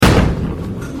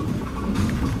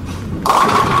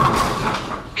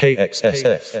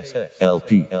KXSF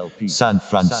LP San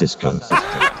Francisco.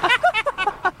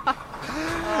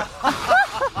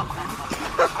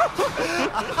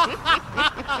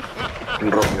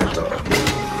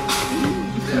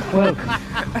 Welcome. I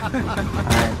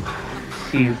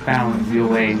see you found your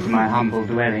way into my humble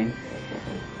dwelling.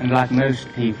 And like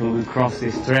most people who cross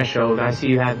this threshold, I see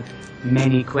you have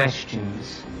many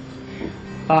questions.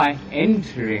 By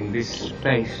entering this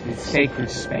space, this sacred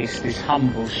space, this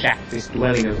humble shack, this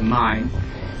dwelling of mine,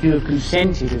 you have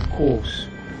consented, of course,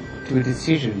 to a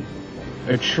decision,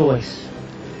 a choice,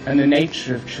 and the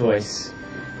nature of choice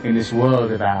in this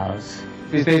world of ours.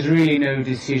 Because there's really no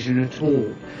decision at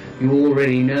all. You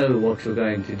already know what you're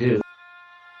going to do.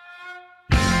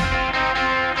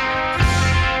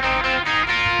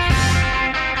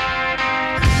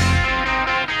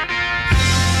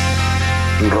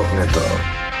 Rockneto.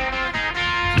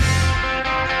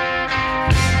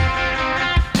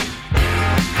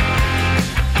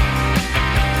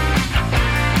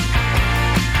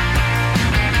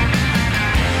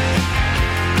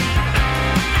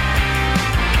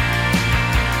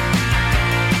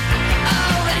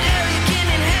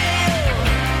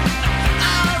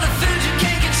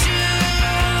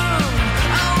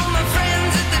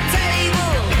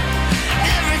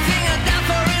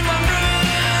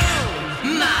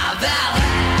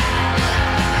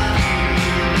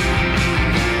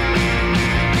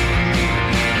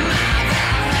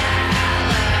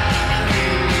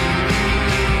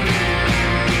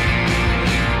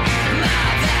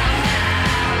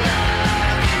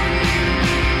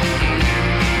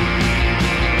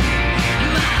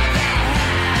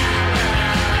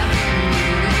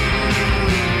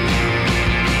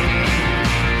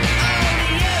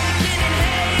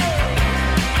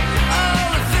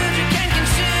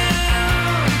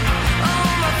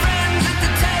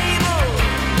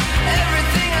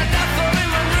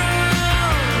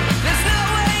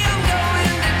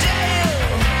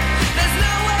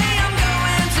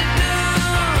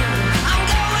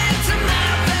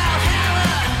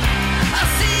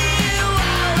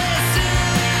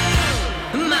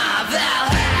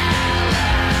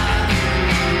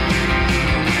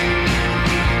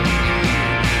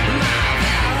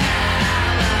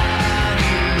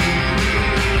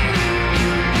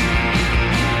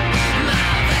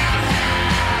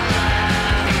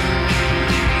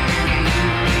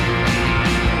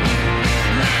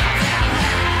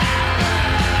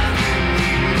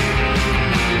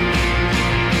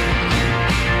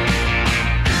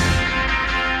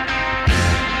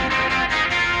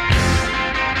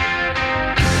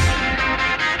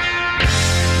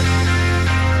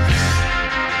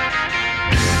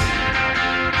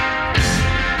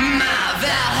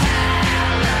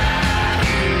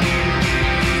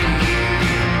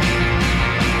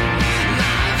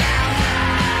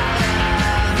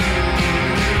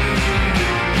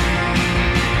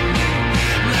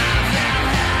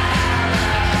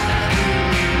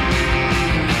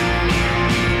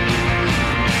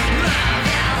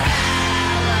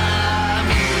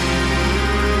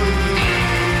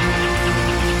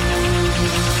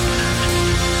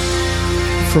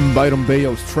 From Byron Bay,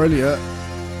 Australia,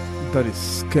 that is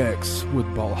Skeks with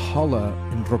Valhalla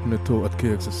in Rockneto at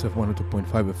KXSF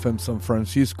 102.5 FM San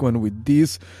Francisco. And with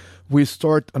this, we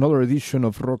start another edition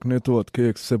of Rockneto at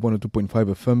KXSF 102.5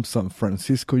 FM San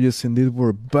Francisco. Yes, indeed,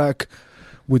 we're back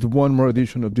with one more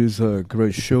edition of this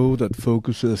great show that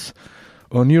focuses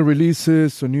on new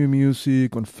releases, on new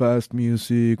music, on fast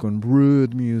music, on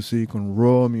rude music, on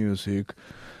raw music.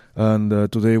 And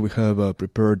today we have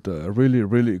prepared a really,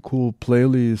 really cool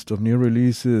playlist of new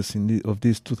releases of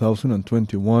this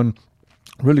 2021.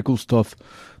 Really cool stuff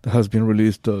that has been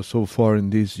released so far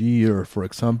in this year. For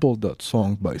example, that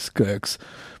song by Skeks.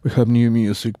 We have new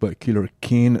music by Killer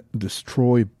King,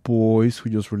 Destroy Boys, who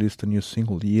just released a new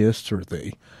single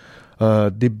yesterday.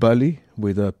 Deep Valley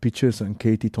with Peaches and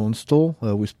Katie Tunstall.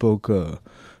 We spoke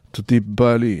to Deep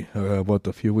Valley about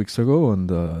a few weeks ago, and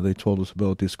they told us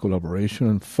about this collaboration.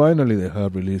 And finally, they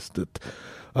have released it.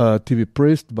 TV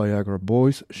Priest, Viagra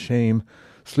Boys, Shame,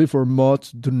 Sleaford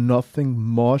Mods, Do Nothing,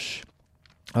 Mosh,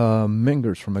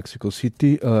 Mengers from Mexico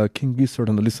City, King Gizzard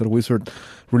and the Lizard Wizard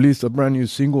released a brand new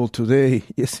single today.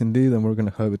 Yes, indeed, and we're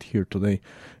going to have it here today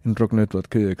in Rocknet at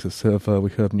KXSF.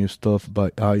 We have new stuff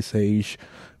by Ice Age,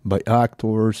 by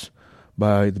Actors,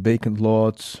 by the Vacant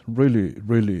Lots. Really,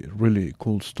 really, really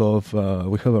cool stuff.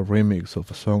 We have a remix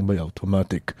of a song by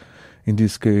Automatic, in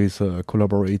this case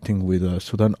collaborating with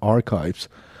Sudan Archives.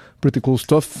 Pretty cool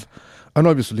stuff. And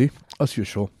obviously, as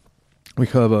usual, We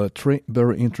have three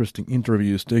very interesting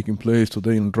interviews taking place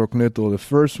today in Rockneto. The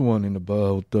first one in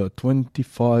about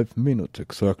 25 minutes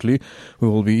exactly. We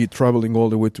will be traveling all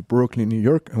the way to Brooklyn, New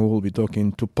York, and we will be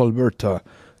talking to Palberta.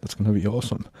 That's going to be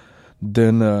awesome.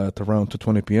 Then at around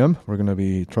 2:20 p.m., we're going to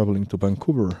be traveling to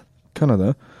Vancouver,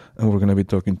 Canada, and we're going to be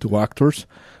talking to actors.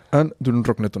 And during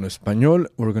Rockneto en Español,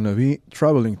 we're going to be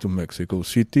traveling to Mexico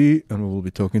City, and we will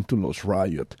be talking to Los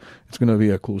Riot. It's going to be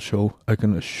a cool show, I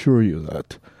can assure you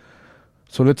that.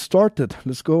 So let's start it.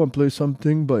 Let's go and play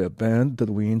something by a band that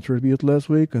we interviewed last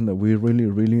week and that we really,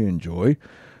 really enjoy.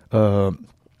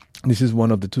 This is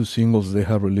one of the two singles they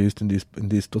have released in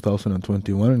this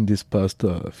 2021, in this past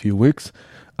few weeks.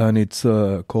 And it's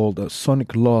called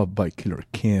Sonic Love by Killer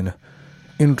King.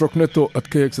 In Rockneto at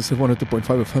KXSF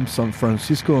 102.5 FM San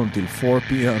Francisco until 4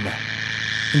 p.m.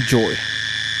 Enjoy.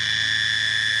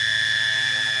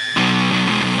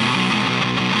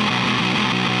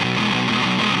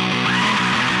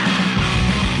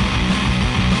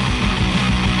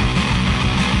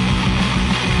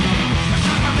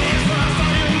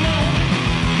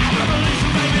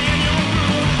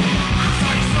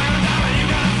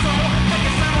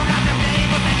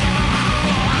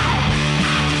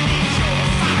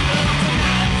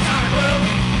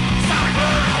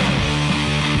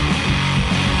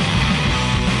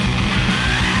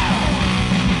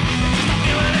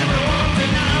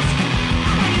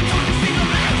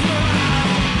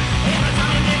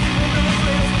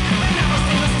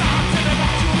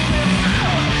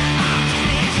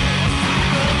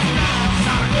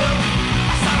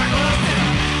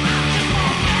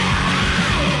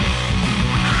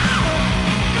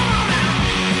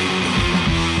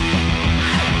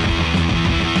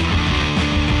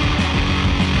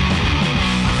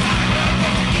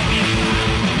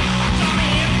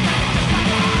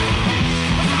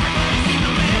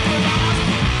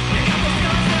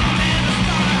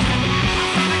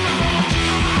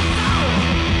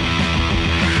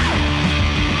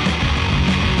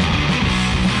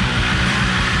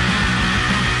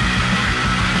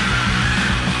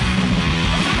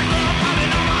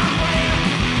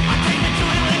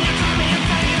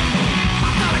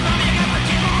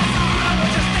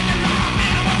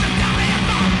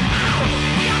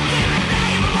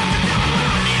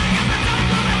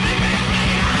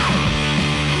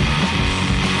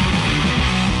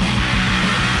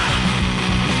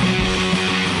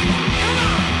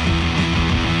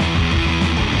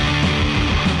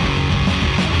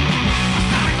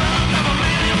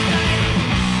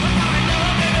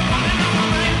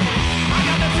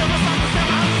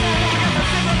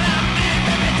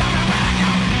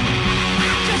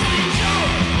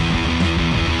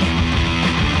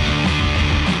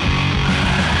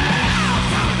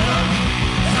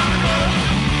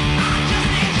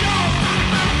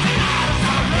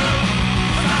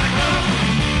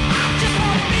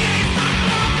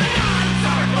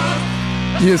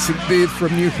 Yes, indeed,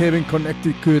 from New Haven,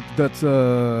 Connecticut, that's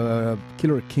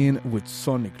Killer King with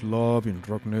Sonic Love in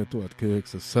Rockneto at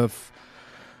KXSF.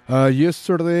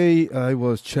 Yesterday, I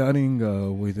was chatting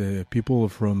with the people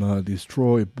from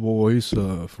Destroy Boys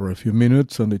for a few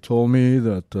minutes, and they told me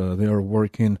that they are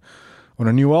working on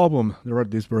a new album. They're at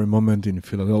this very moment in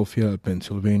Philadelphia,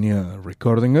 Pennsylvania,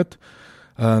 recording it.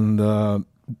 And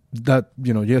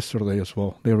yesterday as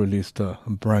well, they released a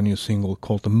brand new single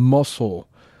called Muscle.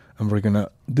 And we're going to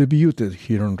debut it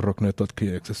here on Rockneto at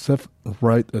KXSF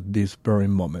right at this very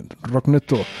moment.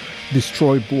 Rockneto,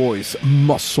 Destroy Boys,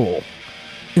 Muscle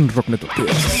in Rockneto at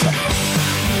KXSF.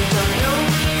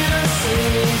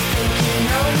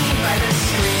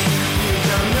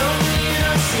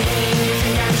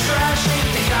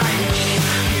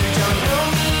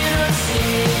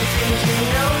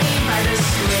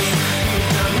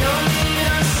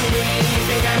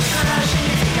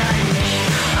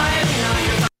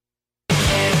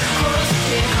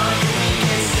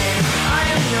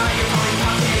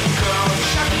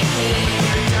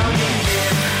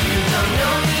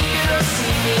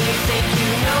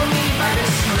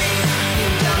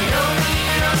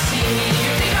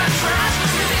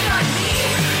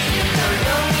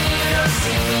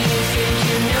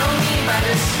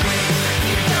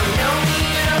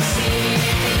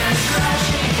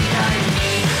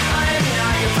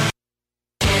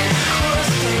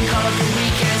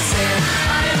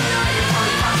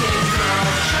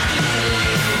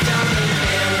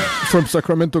 From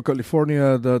Sacramento,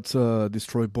 California, that's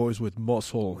Destroy Boys with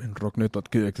Muscle in Rockneto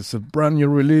at KXSF. Brand new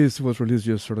release. It was released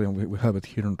yesterday, and we have it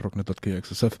here on Rockneto at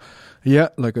KXSF. Yeah,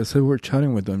 like I said, we were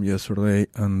chatting with them yesterday,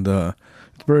 and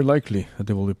very likely that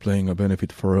they will be playing a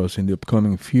benefit for us in the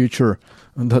upcoming future.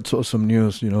 And that's awesome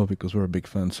news, because we're big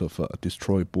fans of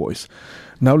Destroy Boys.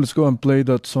 Now let's go and play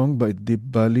that song by Deep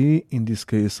Valley, in this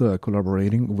case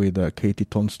collaborating with Katie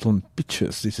Tunstall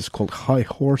Pitches. This is called High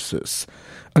Horses.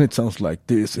 And it sounds like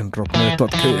this in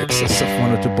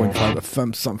Rocknet.KXSF 102.5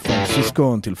 FM San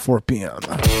Francisco until 4 p.m.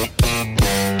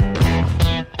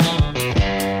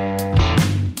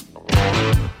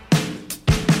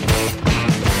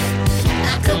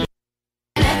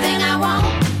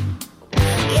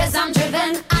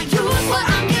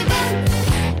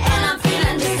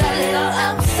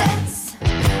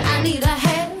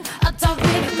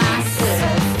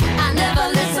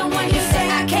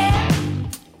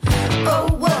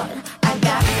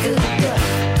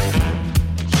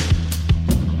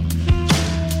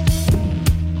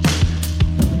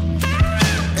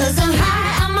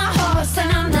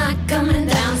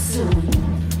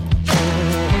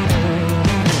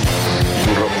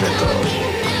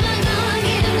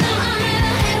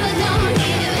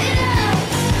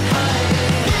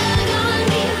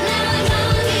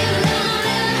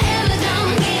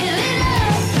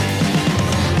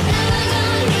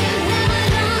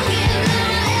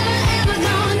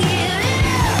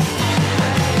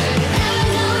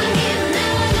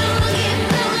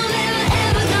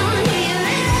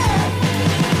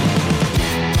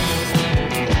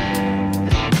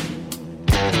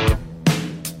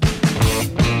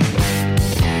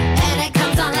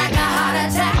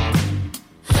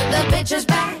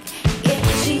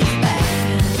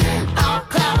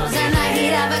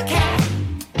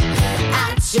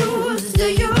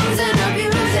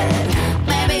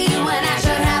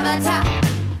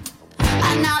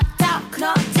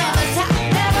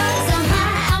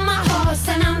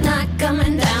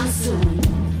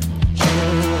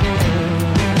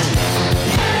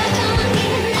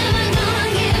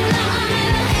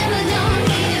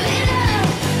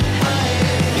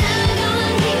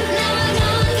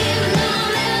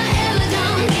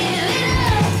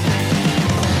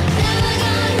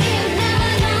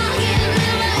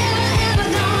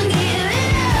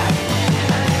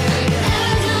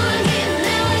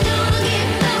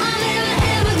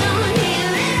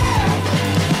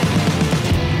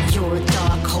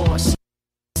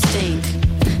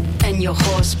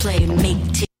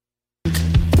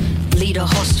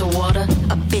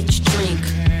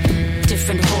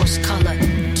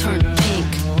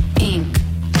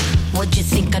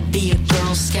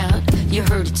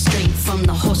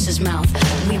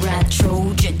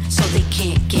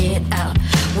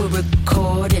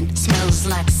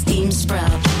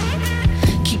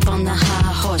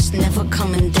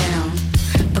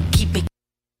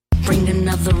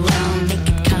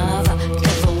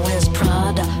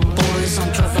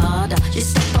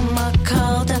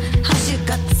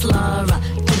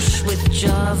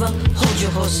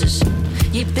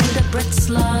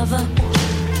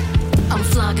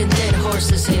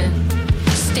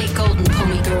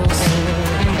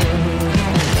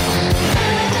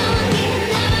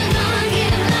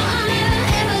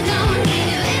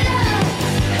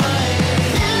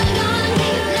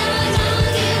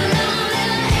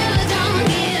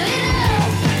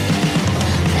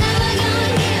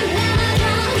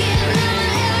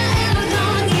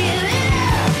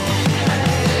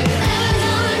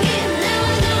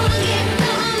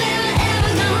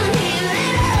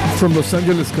 From Los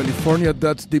Angeles, California,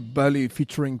 that's Deep Valley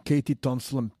featuring Katie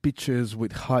Tunstall and Pitches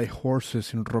with High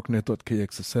Horses in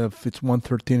Rocknet.KXSF. It's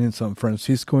 1:13 in San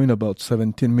Francisco. In about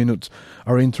 17 minutes,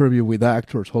 our interview with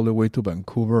actors all the way to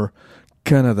Vancouver,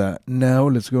 Canada. Now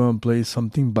let's go and play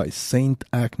something by Saint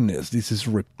Agnes. This is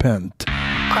Repent in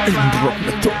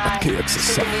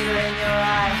Rocknet.KXSF.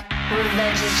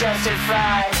 Revenge is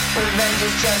justified. Revenge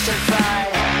is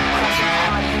justified. Cross your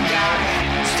heart, you die.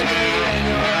 Stick it in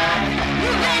your eye.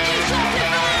 Revenge is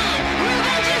justified.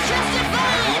 Revenge is justified.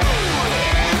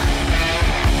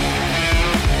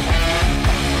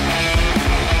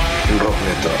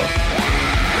 Rocknet.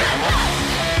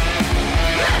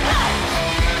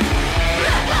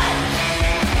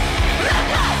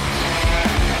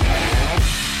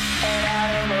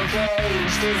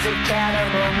 Is a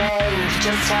cannibal mage?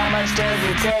 Just how much does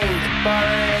it take for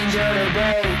an angel to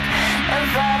break and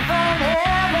fall from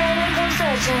heaven and come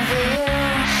searching for you?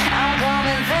 I'm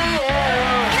coming for you.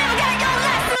 Never got your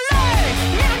life to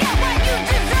learn. Never got what you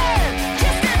deserve.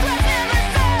 Justice was never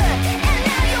served, and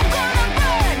now you're gonna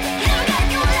burn. Never got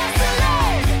your life to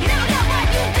learn. Never got what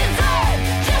you deserve.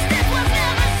 Justice was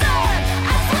never served.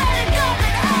 I swear to God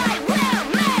that I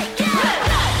will make it. I will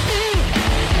make it.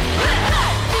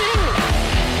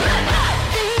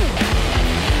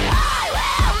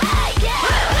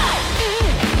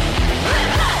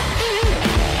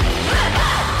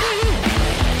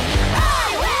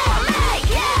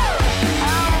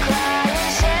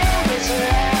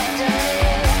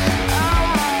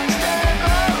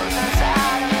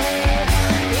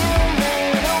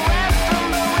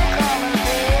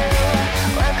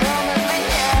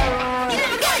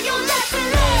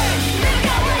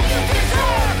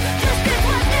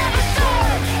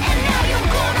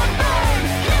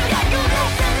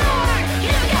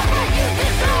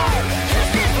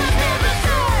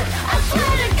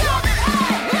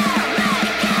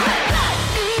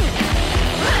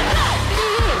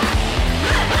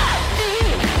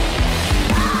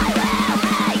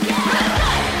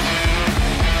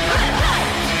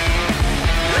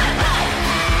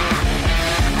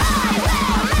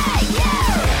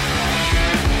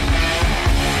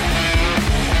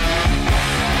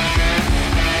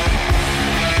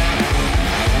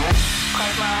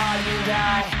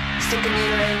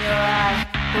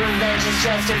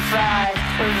 justified.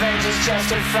 Revenge is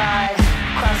justified.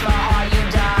 Cross my heart, you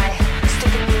die.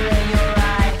 Stick a needle in your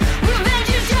eye.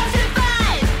 Revenge is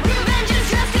justified. Revenge is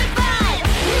justified.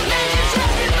 Revenge is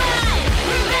justified.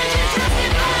 Revenge is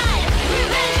justified.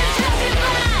 Revenge is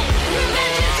justified.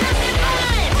 Revenge is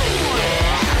justified.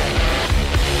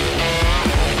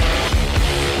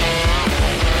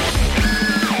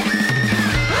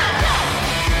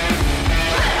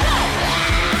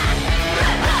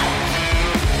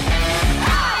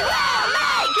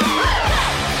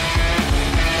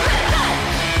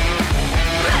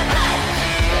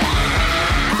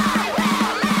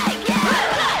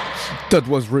 That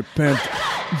was Repent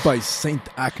by Saint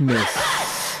Agnes,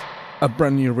 a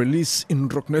brand new release in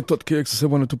Rocknet at KXSF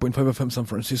 102.5 FM San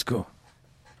Francisco.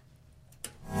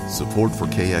 Support for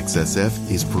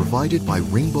KXSF is provided by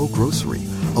Rainbow Grocery,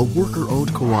 a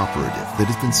worker-owned cooperative that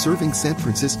has been serving San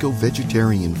Francisco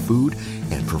vegetarian food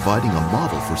and providing a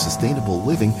model for sustainable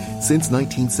living since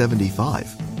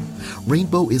 1975.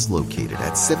 Rainbow is located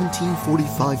at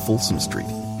 1745 Folsom Street.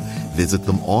 Visit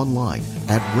them online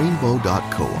at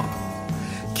rainbow.coop.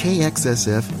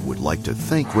 KXSF would like to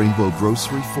thank Rainbow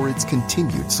Grocery for its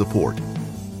continued support.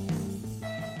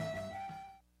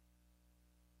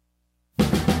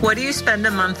 What do you spend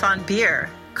a month on beer?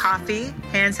 Coffee?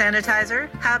 Hand sanitizer?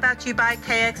 How about you buy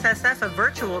KXSF a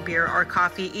virtual beer or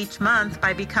coffee each month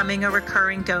by becoming a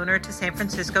recurring donor to San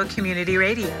Francisco Community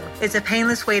Radio? It's a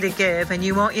painless way to give, and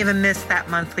you won't even miss that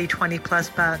monthly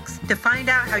 20+ bucks. To find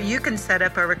out how you can set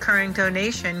up a recurring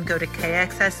donation, go to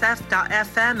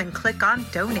kxsf.fm and click on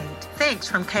Donate. Thanks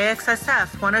from KXSF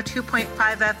 102.5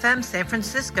 FM San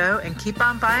Francisco, and keep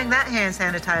on buying that hand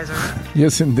sanitizer.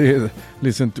 Yes, indeed.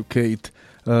 Listen to Kate.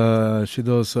 She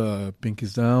does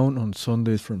Pinkies Down on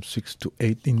Sundays from 6 to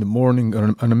 8 in the morning.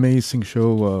 An amazing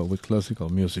show with classical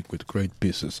music with great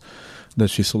pieces that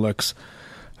she selects.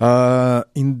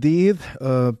 Indeed,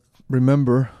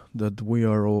 remember that we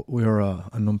are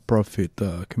a non-profit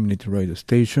community radio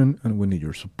station, and we need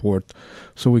your support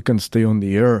so we can stay on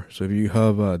the air. So if you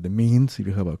have the means, if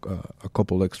you have a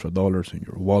couple extra dollars in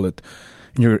your wallet,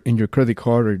 in your credit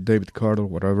card or debit card or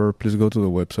whatever, please go to the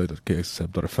website at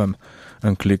kxsf.fm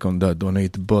and click on that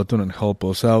donate button and help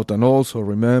us out. And also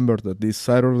remember that this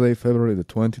Saturday, February the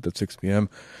 20th at 6 p.m.,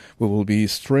 we will be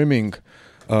streaming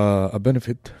a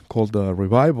benefit called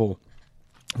Revival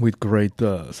with great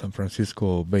San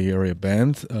Francisco Bay Area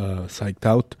bands, Psyched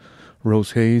Out,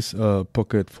 Rose Hayes,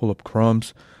 Pocket Full of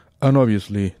Crumbs, and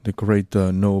obviously the great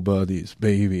Nobody's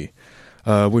Baby.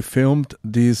 We filmed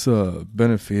this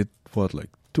benefit, like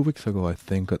 2 weeks ago, I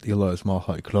think, at Eli's Mile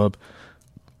High Club.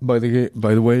 By the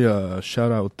way,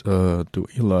 shout out to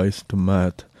Eli's, to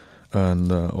Matt,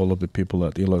 and all of the people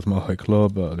at Eli's Mile High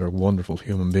Club. They're wonderful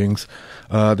human beings.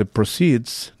 The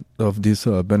proceeds of this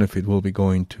benefit will be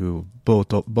going to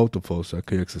both of us at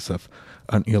KXSF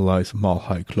and Eli's Mile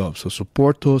High Club. So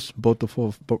support us. Both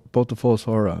of us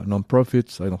are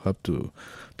non-profits. I don't have to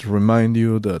remind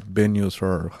you that venues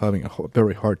are having a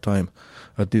very hard time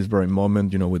at this very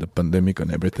moment, with the pandemic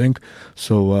and everything.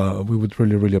 So we would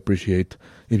really, really appreciate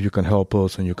if you can help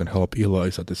us and you can help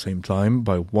Eli's at the same time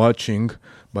by watching,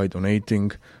 by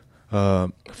donating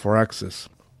for access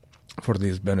for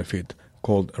this benefit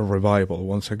called a Revival.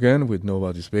 Once again, with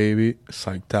Nobody's Baby,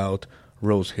 Psyched Out,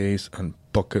 Rose Hayes, and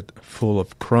Pocket Full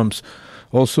of Crumbs.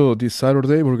 Also, this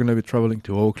Saturday, we're going to be traveling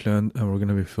to Oakland, and we're going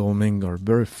to be filming our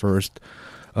very first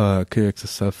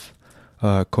KXSF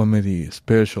comedy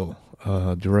special,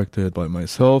 directed by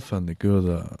myself and the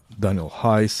good Daniel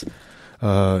Heiss.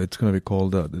 It's going to be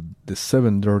called the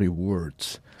 7 Dirty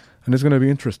Words, and it's going to be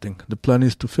interesting. The plan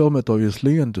is to film it,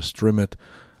 obviously, and to stream it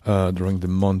during the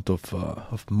month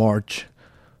of March.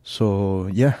 So,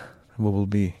 yeah, we will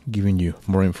be giving you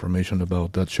more information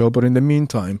about that show. But in the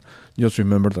meantime, just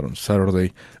remember that on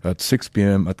Saturday at 6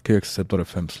 p.m. at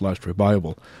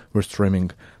kxsf.fm/revival, we're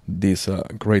streaming this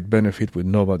great benefit with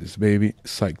Nobody's Baby,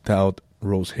 Psyched Out,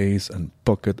 Rose Hayes, and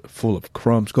Pocket Full of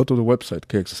Crumbs. Go to the website,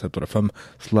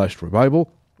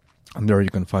 kxsf.fm/revival, and there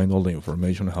you can find all the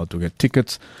information on how to get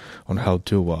tickets, on how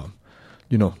to,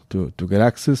 to get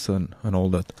access and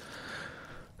all that.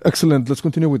 Excellent. Let's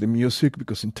continue with the music,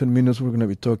 because in 10 minutes we're going to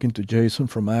be talking to Jason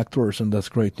from Actors, and that's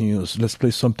great news. Let's play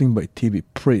something by TV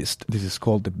Priest. This is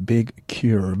called The Big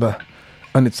Curve,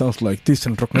 and it sounds like this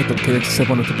in Rocknet at KXSF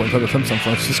 102.5 FM San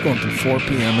Francisco until 4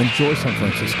 p.m. Enjoy San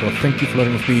Francisco. Thank you for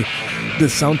letting us be the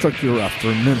soundtrack to your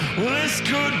afternoon. Well, this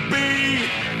could be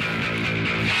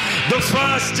the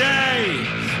first day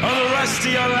of the rest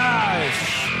of your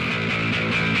life.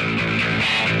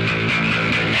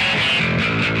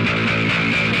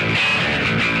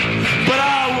 But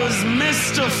I was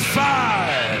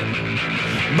mystified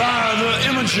by the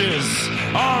images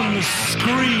on the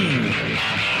screen.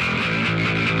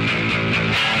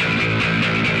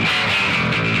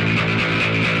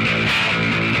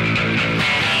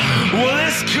 Well,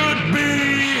 this could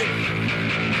be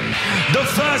the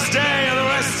first day of the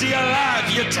rest of your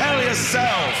life, you tell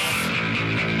yourself.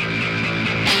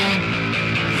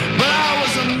 But I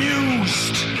was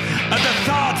amused at the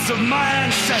thoughts of my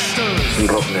ancestors.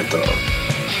 Rockneto.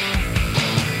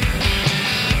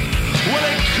 Well,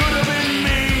 it could have been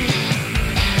me,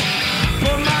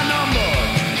 but my number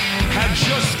had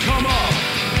just come up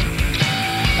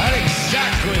at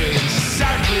exactly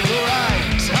the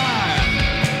right time.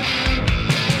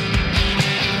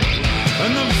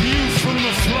 And the view from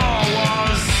the floor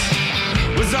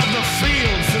was of the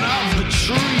fields and of the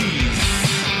trees.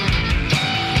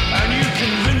 And you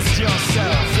convinced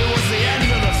yourself it was the end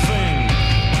of the thing.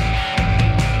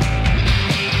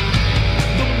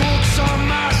 The books on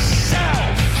my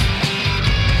shelf.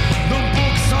 The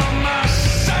books on my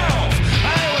shelf.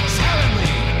 And they were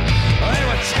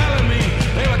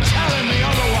telling me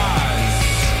otherwise.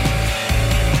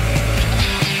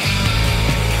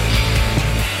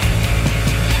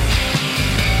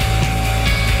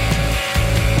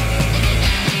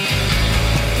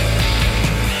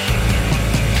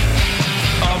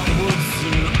 Upwards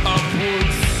and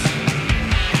upwards,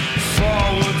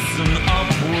 forwards and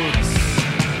upwards,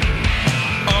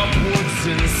 upwards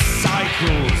in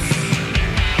cycles,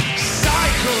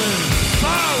 cycling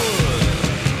forward.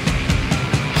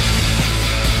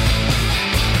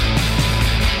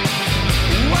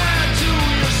 Where do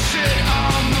you sit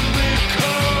on the big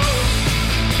curve?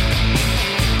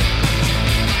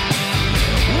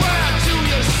 Where do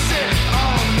you sit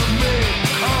on the big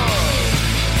curve?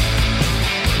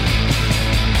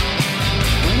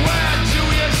 Where do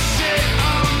you sit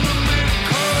on the big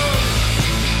curve?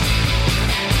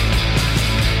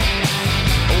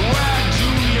 Where do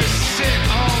you sit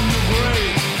on the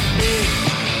great big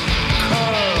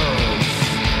curve?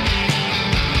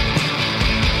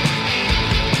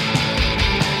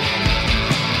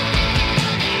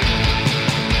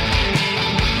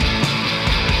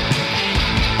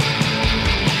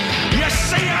 You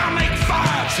see, I make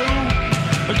fire too,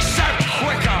 except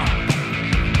quicker.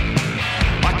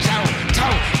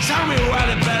 Tell me who had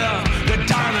it better, the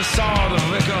dinosaur or the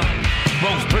vicar.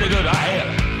 Both pretty good, I hear.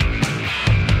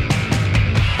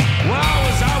 Well,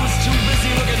 I was too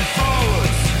busy looking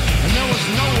forwards, and there was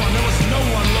no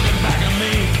one looking back at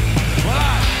me. Well,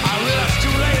 I realized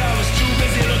too late I was too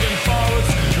busy looking forwards,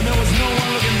 and there was no one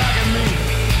looking back at me.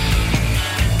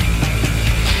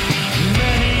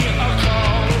 Many are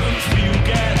called and few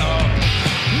get up.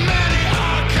 Many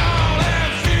are called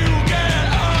and few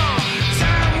get up.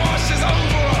 Time washes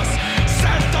over us,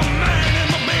 said the man in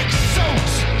the big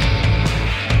suit.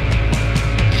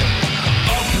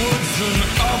 Upwards and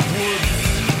upwards,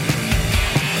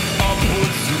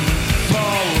 upwards and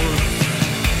forwards,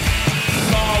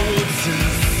 forwards in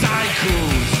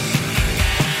cycles,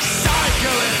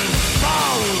 cycling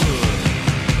forward.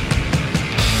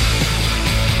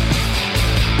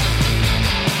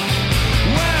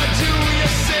 Where do you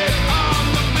sit on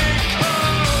the big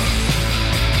curve?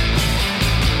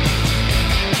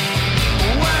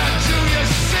 Where do you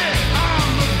sit on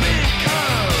the big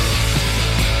curve?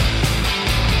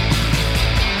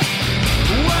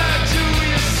 Where do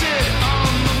you sit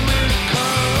on the big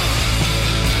curve?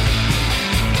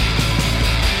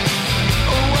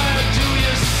 Where do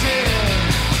you sit?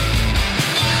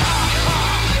 Ha ha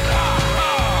ha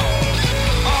ha!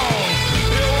 Oh,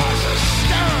 it was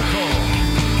hysterical!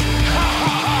 Ha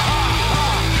ha ha ha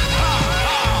ha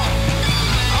ha!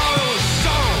 Oh, it was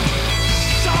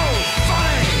so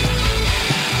funny!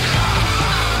 Ha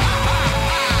ha ha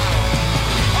ha!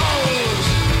 Oh,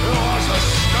 it was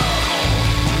hysterical!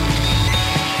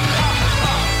 Ha ha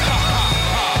ha ha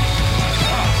ha!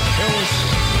 It was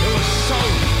so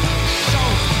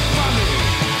funny!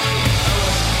 It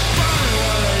was funny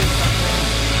what they used to think.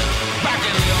 Back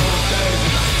in the old days,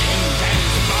 with the King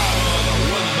James Bible, the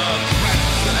Woodbug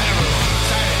Threats, and everyone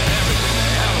saying everything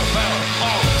they ever felt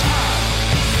all the time.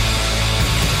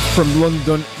 From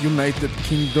London, United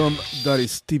Kingdom, that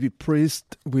is Stevie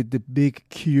Priest with The Big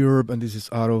Curve, and this is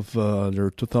out of their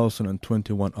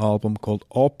 2021 album called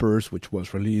Oppers, which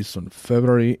was released on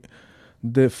February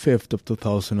the 5th of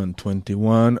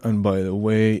 2021. And by the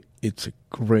way, it's a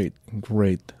great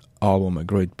album, a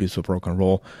great piece of rock and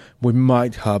roll. We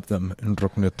might have them in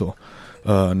Rockneto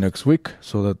next week,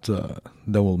 so that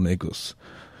will make us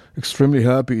extremely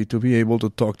happy to be able to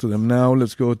talk to them now.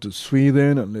 Let's go to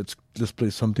Sweden and let's Let's play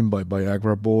something by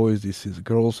Viagra Boys. This is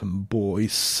Girls and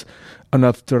Boys. And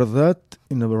after that,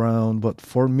 in around about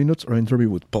 4 minutes, our interview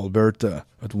with Paul Berta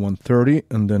at 1:30,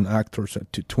 and then Actors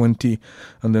at 2:20,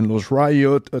 and then Los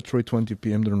Riot at 3:20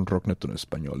 p.m. during Rocknet en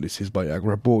Español. This is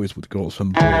Viagra Boys with Girls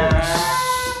and Boys.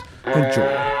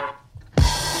 Enjoy.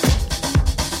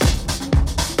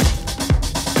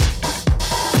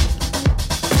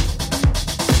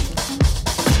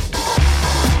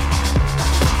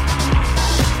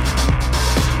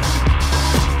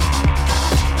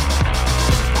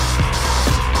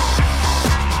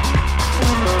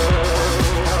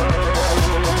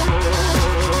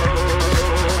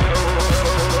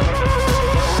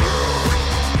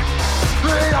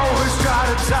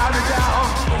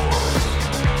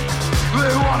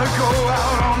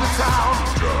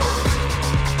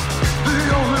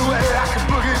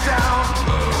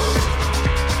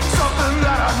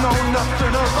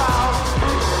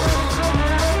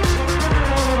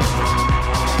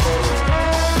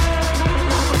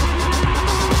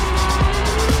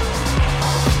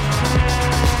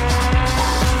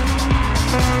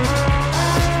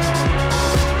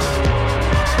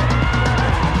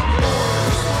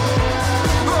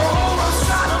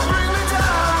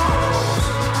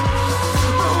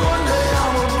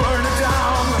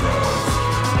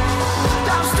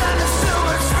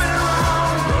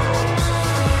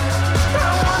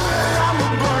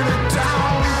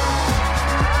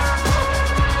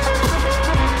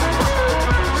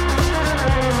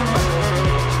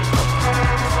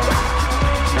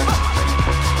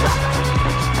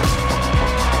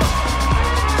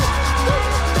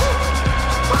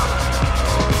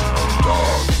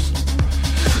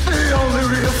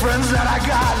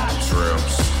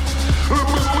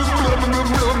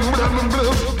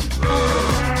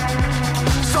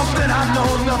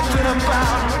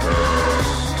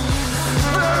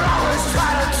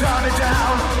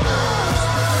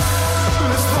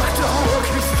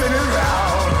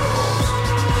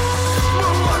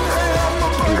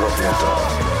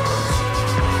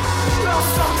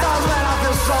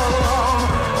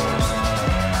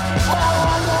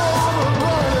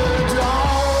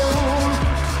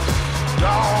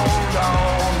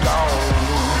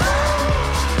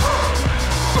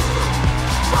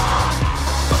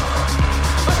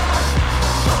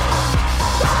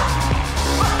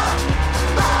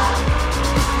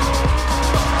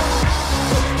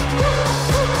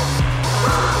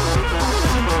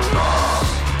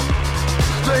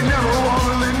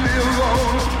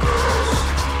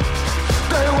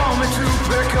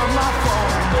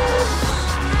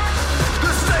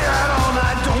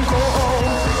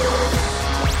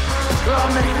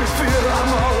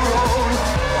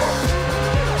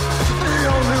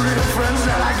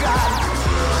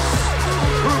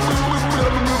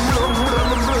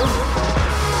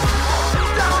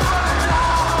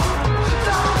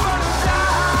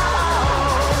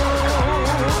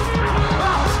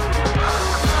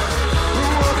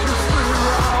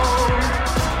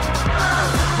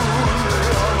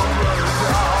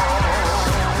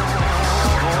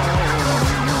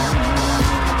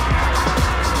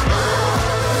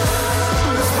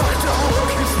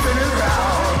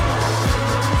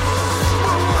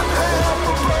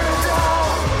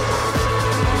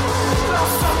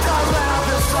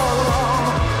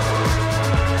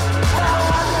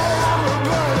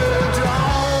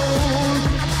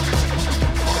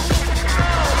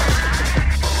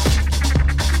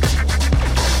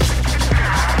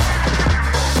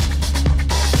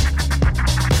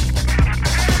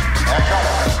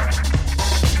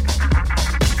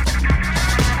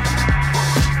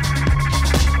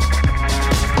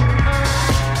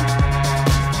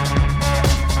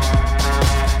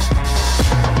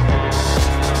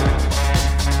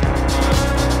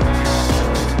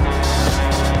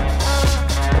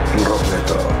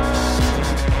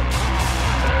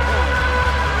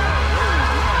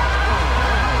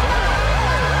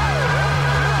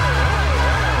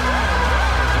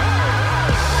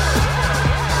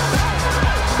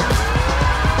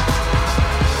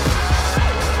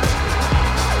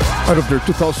 Out of their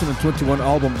 2021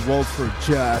 album, World for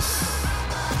Jazz.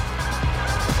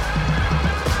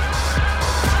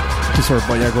 These are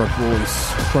Viagra Boys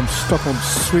from Stockholm,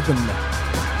 Sweden,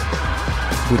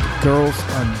 with Girls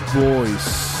and Boys.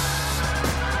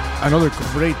 Another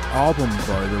great album,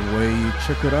 by the way.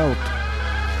 Check it out.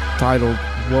 Titled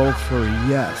World for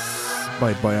Yes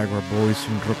by Viagra Boys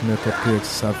in Rocknet at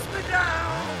KXSF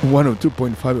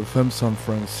 102.5 FM San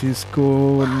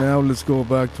Francisco. Now let's go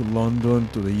back to London,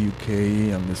 to the UK,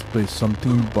 and let's play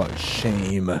something by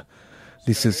Shame.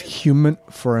 This is Human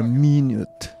for a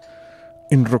Minute.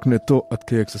 in Rockneto at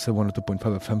KXSF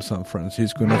 102.5 FM San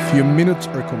Francisco. In a few minutes,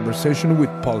 our conversation with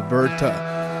Paul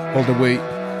Berta, all the way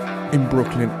in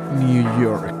Brooklyn, New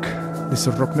York. This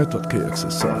is Rockneto at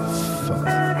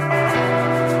KXSF.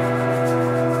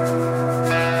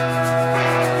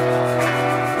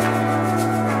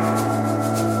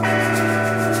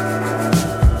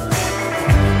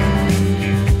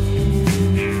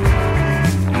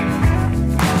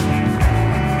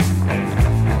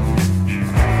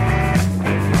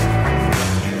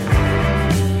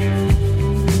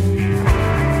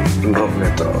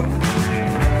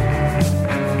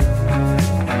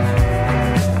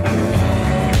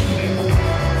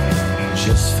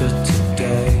 Just for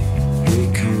today,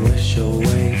 we can wish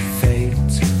away fate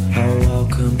and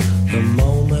welcome the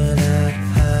moment at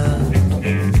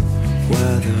hand.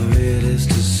 Whether it is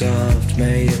deserved,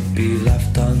 may it be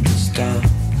left undisturbed,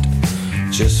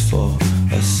 just for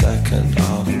a second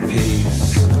of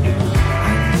peace.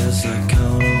 And as I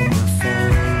count all my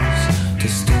foes,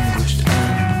 distinguished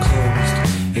and closed,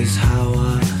 is how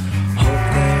I hope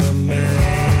they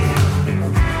remain.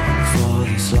 For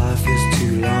this life is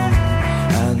too long,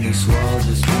 and this world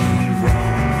has been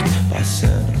wronged by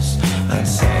sinners and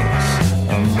saints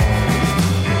and more.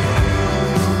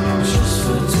 Just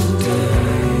for today,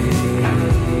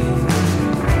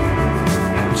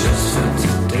 just for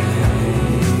today,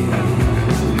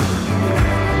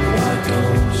 why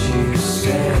don't you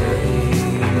stay?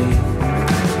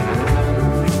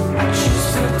 Just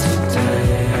for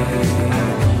today,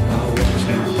 I watch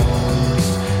my bones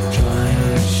try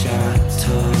and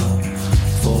shatter.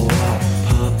 For what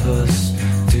purpose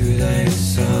do they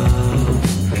serve?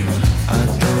 I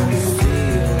don't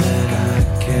feel that I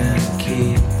can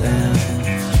keep them.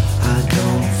 I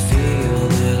don't feel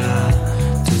that I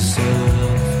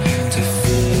deserve to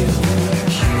feel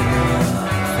human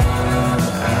falling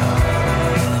out of,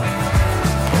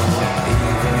 or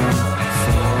even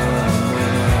for a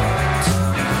minute,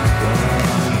 when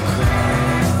I'm crying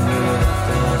with the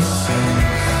saints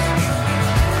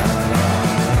and I'm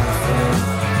laughing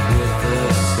with the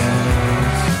sinners.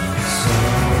 So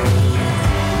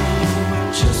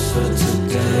just for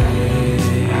today,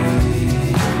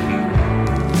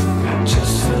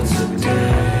 just for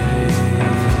today,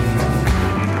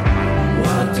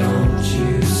 why don't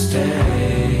you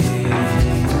stay?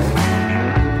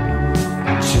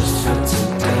 Just for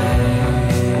today,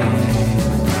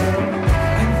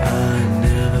 and I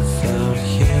never felt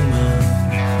human.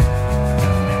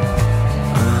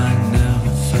 I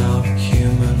never felt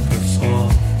human before.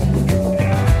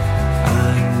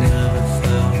 I never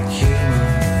felt human.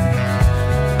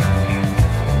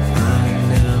 I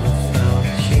never felt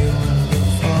human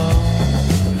before.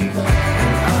 And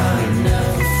I never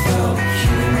felt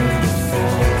human before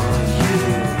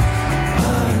you.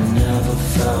 I never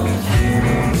felt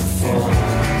human before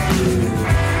you.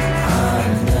 I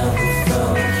never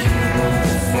felt human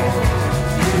before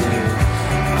you.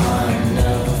 I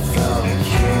never felt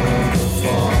human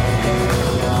before you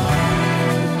arrived.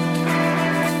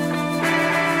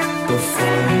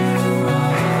 Before you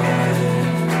arrived.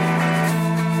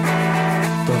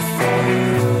 Before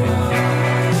you arrived. Before you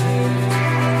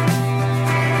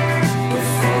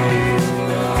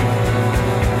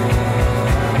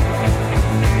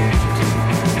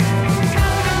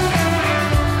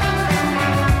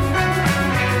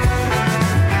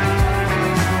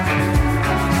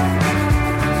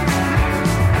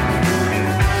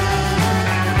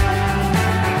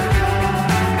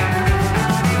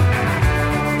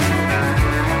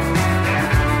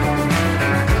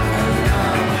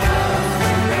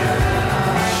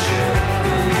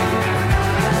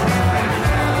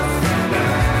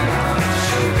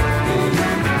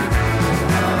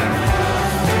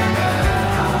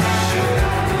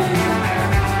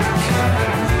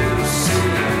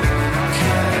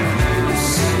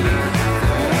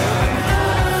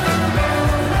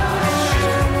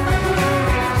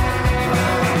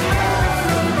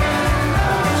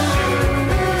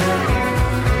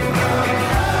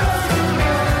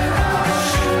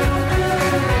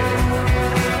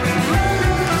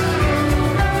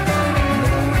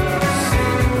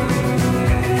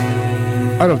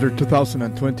Out of their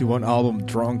 2021 album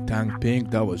Drunk Tank Pink,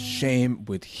 that was Shame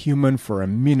with Human for a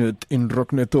Minute in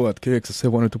Rockneto at KXSF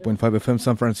 102.5 FM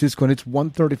San Francisco, and it's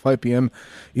 1:35 p.m.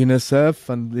 in SF,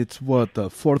 and it's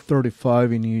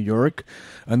 4:35 in New York,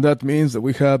 and that means that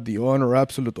we have the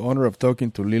absolute honor of talking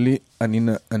to Lily,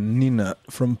 Anina, and Nina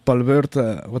from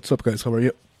Palberta. What's up, guys? How are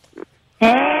you?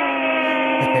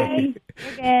 Hey,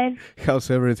 we're good. How's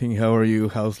everything? How are you?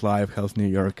 How's life? How's New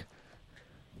York?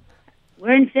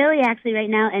 We're in Philly actually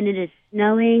right now, and it is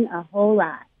snowing a whole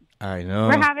lot. I know.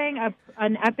 We're having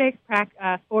an epic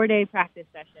 4-day practice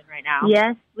session right now.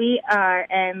 Yes, we are.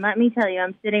 And let me tell you,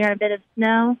 I'm sitting on a bit of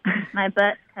snow. My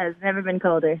butt has never been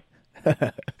colder.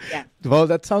 Yeah. Well,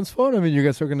 that sounds fun. I mean, you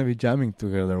guys are going to be jamming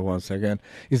together once again.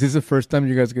 Is this the first time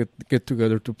you guys get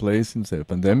together to play since the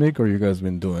pandemic, or you guys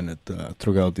been doing it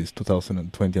throughout this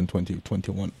 2020 and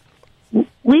 2021?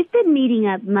 We've been meeting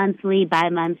up monthly,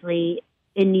 bi-monthly.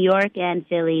 In New York and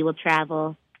Philly, we'll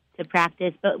travel to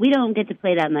practice, but we don't get to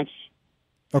play that much.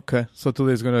 Okay, so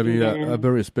today's going to be Yeah. a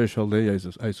very special day,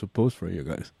 I suppose, for you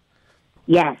guys.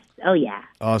 Yes. Oh, yeah.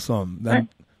 Awesome. Then,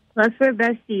 Plus, we're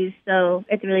besties, so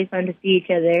it's really fun to see each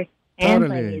other and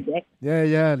play Totally. music.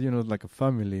 yeah, like a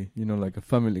family, like a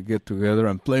family get together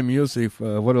and play music.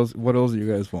 What else do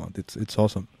you guys want? It's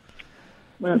awesome.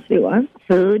 What else do we want?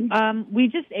 Food. We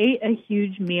just ate a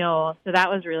huge meal, so that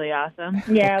was really awesome.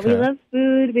 Yeah, we Okay. love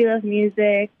food. We love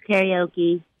music.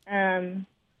 Karaoke.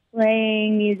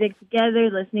 Playing music together,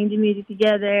 listening to music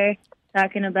together,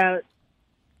 talking about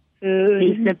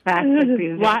food. Pizza, pasta,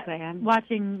 food.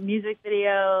 Watching music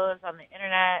videos on the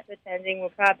internet. Pretending we're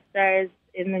pop stars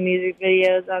in the music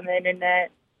videos on the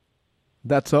internet.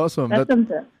 That's awesome. That's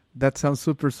something. That sounds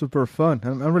super, super fun.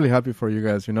 I'm really happy for you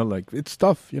guys. Like it's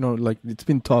tough, like it's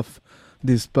been tough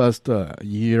this past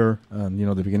year and,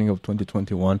 the beginning of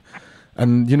 2021.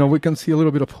 And, we can see a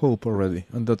little bit of hope already.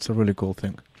 And that's a really cool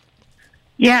thing.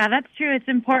 Yeah, that's true. It's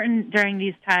important during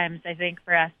these times, I think,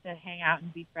 for us to hang out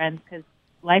and be friends because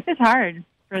life is hard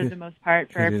for the most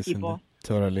part for It is, people. indeed.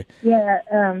 Totally. Yeah,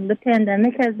 the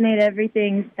pandemic has made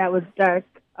everything that was dark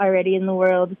already in the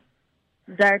world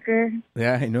darker.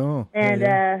 Yeah, I know. And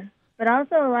Yeah. but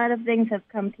also a lot of things have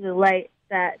come to the light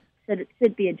that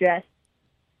should be addressed.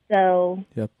 So,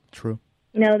 Yep, true.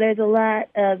 there's a lot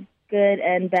of good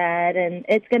and bad, and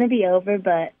it's going to be over,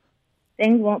 but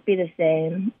things won't be the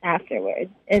same afterwards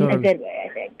in a Totally. good way,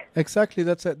 I think. Exactly,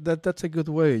 that's a good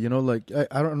way. Like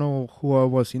I don't know who I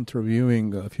was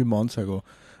interviewing a few months ago,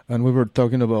 and we were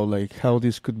talking about like how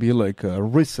this could be like a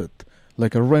reset,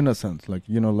 like a renaissance, like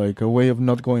like a way of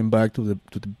not going back to the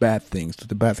bad things, to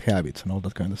the bad habits, and all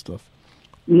that kind of stuff.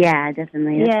 Yeah,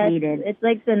 definitely. That's Yeah, needed. it's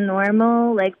like the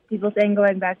normal, like people saying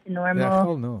going back to normal. Yeah,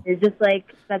 hell no. It's just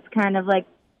like that's kind of like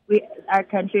our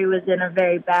country was in a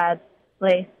very bad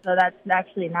place, so that's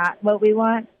actually not what we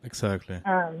want. Exactly.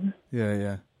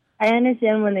 Yeah. I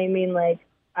understand when they mean like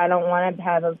I don't want to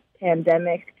have a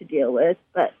pandemic to deal with,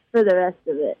 but for the rest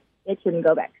of it, it shouldn't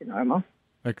go back to normal.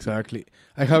 Exactly.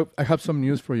 I have some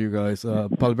news for you guys.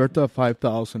 Palberta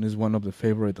 5000 is one of the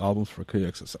favorite albums for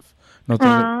KXSF. Not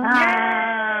only,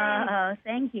 Oh,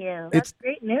 thank you. It's- That's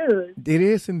great news. it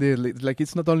is indeed. Like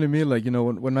it's not only me. Like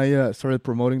when I started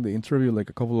promoting the interview, like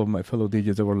a couple of my fellow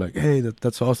DJs, they were like, "Hey,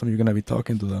 that's awesome. You're gonna be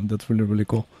talking to them. That's really, really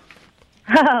cool."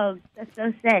 Oh, that's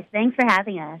so sick. Thanks for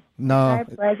having us. No, My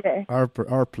pleasure.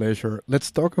 our pleasure. Let's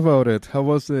talk about it. How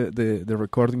was the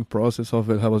recording process of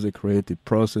it? How was the creative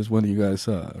process when you guys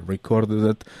recorded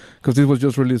it? Because it was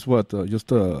just released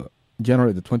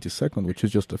January the 22nd, which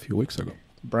is just a few weeks ago.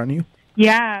 Brand new.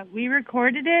 Yeah, we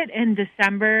recorded it in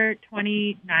December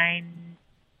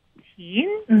 2019,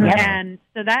 Mhm. and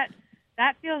so that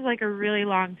feels like a really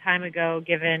long time ago,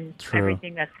 given True.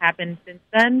 everything that's happened since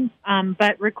then.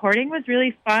 But recording was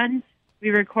really fun.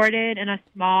 We recorded in a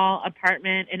small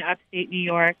apartment in upstate New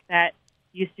York that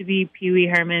used to be Pee Wee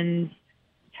Herman's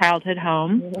childhood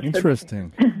home.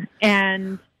 Interesting.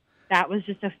 And that was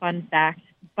just a fun fact.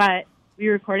 But we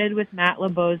recorded with Matt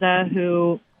Laboza,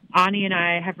 who Ani and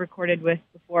I have recorded with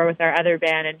before with our other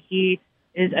band, and he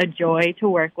is a joy to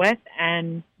work with,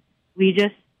 and we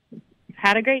just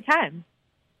had a great time.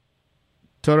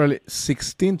 Totally,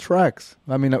 16 tracks.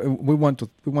 I mean, we want to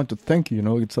thank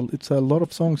you. It's a lot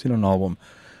of songs in an album.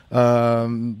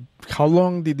 How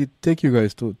long did it take you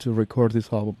guys to record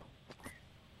this album?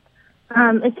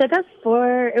 It took us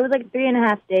it was like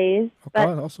 3.5 days, but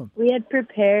Oh, awesome. we had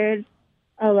prepared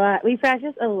a lot. We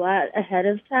practiced a lot ahead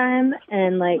of time,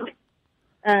 and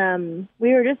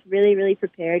we were just really, really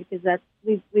prepared because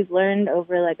we've learned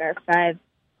over like our 5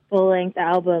 full-length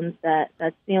albums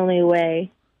that's the only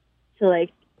way to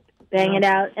like bang it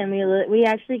out, and we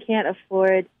actually can't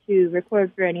afford to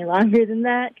record for any longer than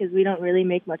that because we don't really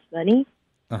make much money.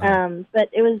 Uh-huh. But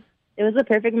it was the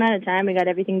perfect amount of time. We got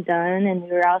everything done, and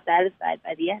we were all satisfied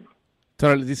by the end.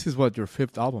 Totally, this is your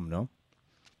 5th album, no?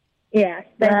 Yeah,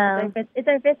 it's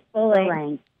our 5th full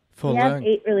length. Full We have length.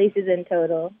 8 releases in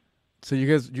total. So you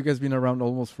guys been around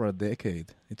almost for a decade.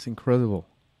 It's incredible.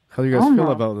 How do you guys feel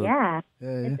Almost, about that? yeah.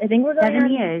 Yeah. I think we're going 7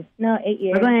 on years. No, 8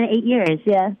 years. We're going on 8 years.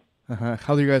 Yeah. Uh-huh.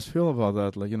 How do you guys feel about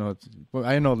that? Like, I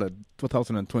know that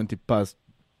 2020 passed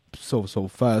so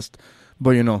fast,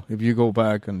 But if you go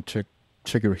back and check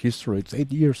your history, it's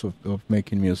 8 years of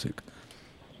making music.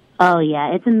 Oh,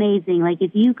 yeah, it's amazing. Like,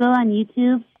 if you go on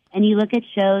YouTube and you look at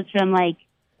shows from, like,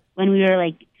 when we were,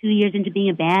 like, 2 years into being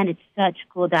a band, it's such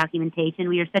cool documentation.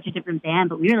 We were such a different band,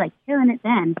 but we were, like, killing it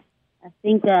then. I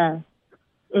think, there's,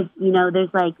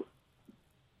 like,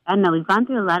 I don't know, we've gone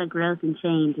through a lot of growth and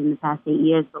change in the past 8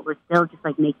 years, but we're still just,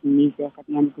 like, making music at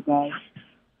the end of the day.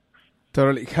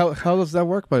 Totally. How does that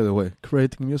work, by the way?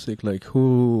 Creating music, like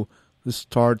who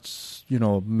starts,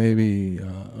 maybe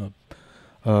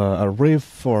a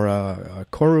riff or a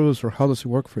chorus, or how does it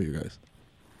work for you guys?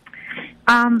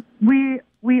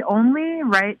 We only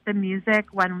write the music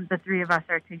when the three of us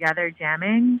are together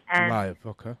jamming, and live.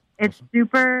 Okay, it's awesome.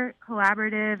 super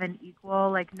collaborative and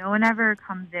equal. Like, no one ever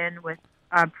comes in with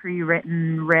a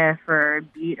pre-written riff or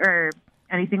beat or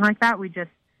anything like that.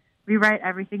 We write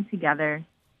everything together.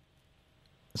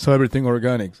 So everything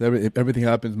organic, everything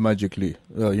happens magically,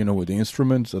 with the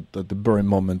instruments at the very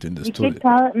moment in the studio. We could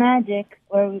call it magic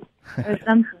or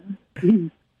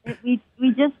something. we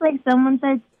just, like, someone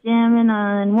starts jamming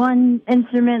on one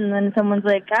instrument, and then someone's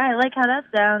like, I like how that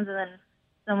sounds, and then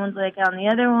someone's like on the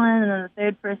other one, and then the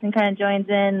third person kind of joins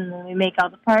in, and then we make all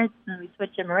the parts, and we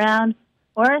switch them around.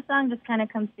 Or a song just kind of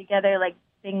comes together like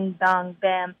ding, dong,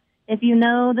 bam. If you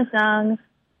know the song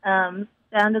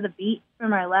Sound of the Beat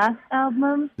from our last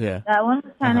album, that one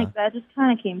was kind of that just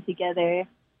kind of came together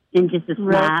in just a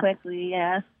real snap. quickly.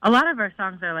 Yeah, a lot of our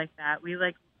songs are like that. We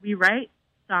write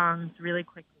songs really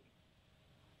quickly,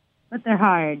 but they're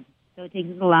hard, so it takes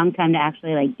us a long time to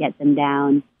actually, like, get them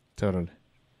down. Totally.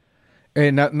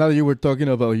 Hey, now that you were talking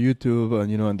about YouTube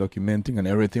and and documenting and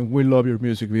everything, we love your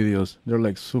music videos. They're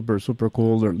like super, super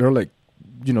cool. They're like,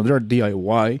 they're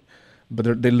DIY,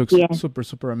 but they look super,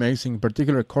 super amazing. In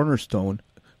particular, Corner Store.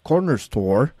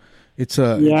 It's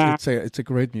a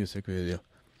great music video.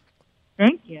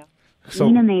 Thank you. So,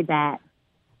 Nina made that.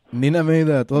 Nina made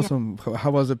that. Awesome.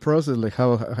 How was the process? Like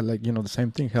the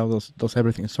same thing. How does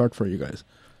everything start for you guys?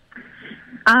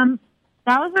 That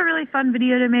was a really fun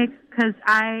video to make because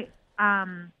I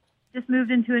just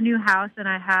moved into a new house, and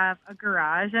I have a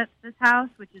garage at this house,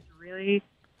 which is really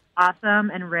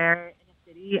awesome and rare in a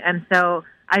city. And so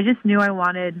I just knew I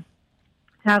wanted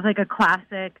to have like a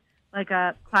classic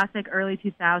early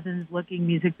 2000s looking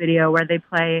music video where they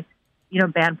play,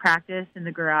 band practice in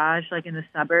the garage, like in the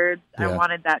suburbs. Yeah. I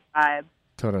wanted that vibe.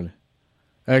 Totally.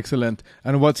 Excellent.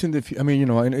 And what's in the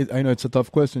I know it's a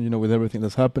tough question, with everything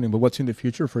that's happening, but what's in the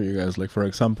future for you guys? Like, for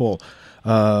example,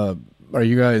 are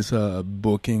you guys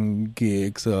booking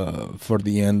gigs for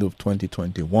the end of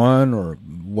 2021, or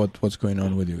what's going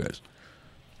on with you guys?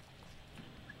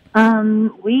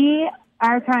 We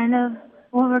are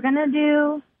we're gonna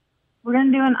do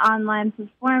an online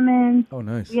performance. Oh,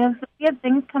 nice. We have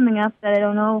things coming up that I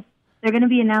don't know, they're gonna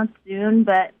be announced soon,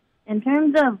 but in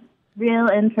terms of real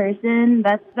in person,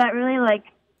 that really, like,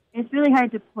 it's really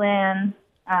hard to plan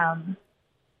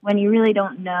when you really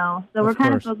don't know. So we're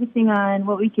kind of focusing on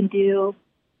what we can do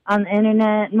on the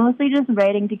internet, mostly just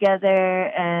writing together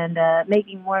and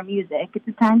making more music. It's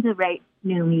a time to write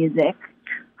new music.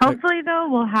 Hopefully, though,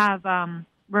 we'll have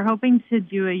we're hoping to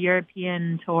do a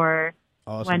European tour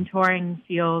when touring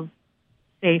feels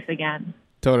safe again.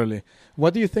 Totally.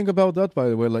 What do you think about that, by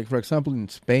the way? Like, for example, in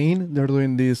Spain, they're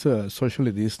doing these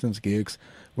socially distanced gigs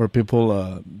where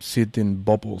people sit in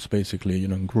bubbles, basically,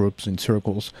 in groups, in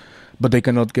circles, but they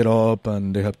cannot get up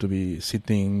and they have to be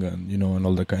sitting and, and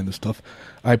all that kind of stuff.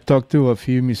 I've talked to a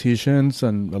few musicians,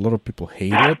 and a lot of people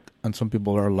hate it, and some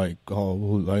people are like, oh,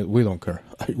 we don't care.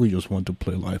 We just want to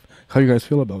play live. How do you guys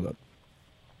feel about that?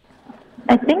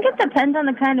 I think it depends on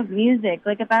the kind of music.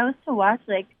 Like, if I was to watch,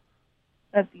 like,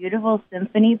 a beautiful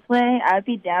symphony play, I'd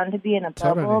be down to be in a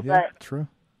bubble. Yeah, but true.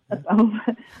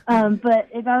 Yeah. But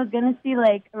if I was gonna see,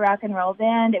 like, a rock and roll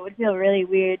band, it would feel really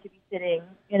weird to be sitting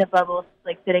in a bubble,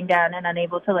 like sitting down and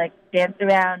unable to, like, dance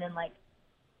around and, like,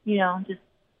 just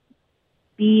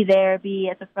be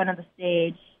at the front of the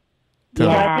stage.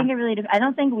 Totally. Yeah, I think it really. I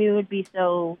don't think we would be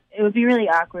so. It would be really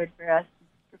awkward for us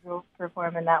to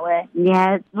perform in that way.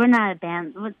 Yeah, we're not a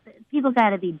band. People got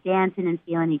to be dancing and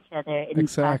feeling each other.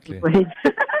 Exactly.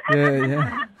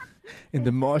 Yeah. In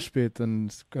the mosh pit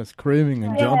and screaming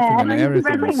and jumping and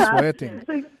everything and sweating.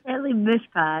 Really mish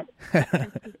pot.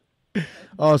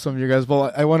 Awesome, you guys.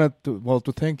 Well, I wanted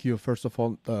to thank you, first of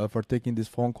all, for taking this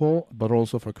phone call, but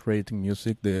also for creating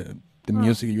music. The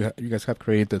music you guys have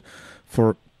created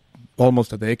for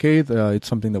almost a decade. It's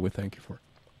something that we thank you for.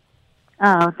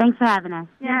 Oh, thanks for having us.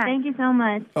 Yeah, thank you so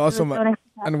much. Awesome. So nice to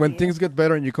talk and to when you. things get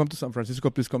better and you come to San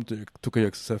Francisco, please come to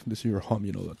KXSF. This is your home,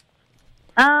 you know that.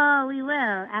 Oh, we will.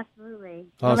 Absolutely.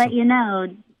 We'll Awesome. let you know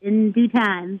in due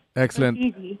time. Excellent.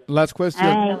 It's easy. Last question.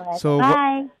 All right. So,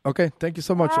 Bye. okay, thank you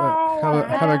so much.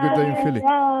 Have a good day in Philly.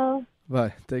 Bye.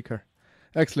 Bye. Take care.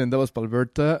 Excellent. That was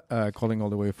Palberta calling all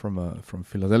the way from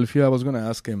Philadelphia. I was going to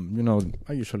ask him,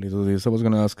 I usually do this. I was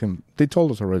going to ask him, they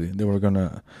told us already they were going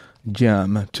to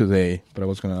jam today, but I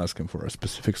was going to ask him for a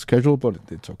specific schedule, but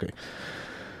it's okay.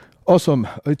 Awesome.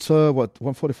 It's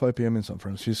 1:45 p.m. in San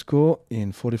Francisco.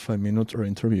 In 45 minutes, our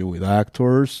interview with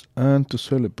actors. And to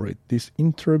celebrate this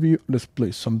interview, let's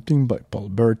play something by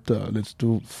Palberta. Let's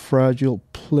do Fragile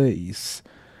Place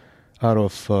out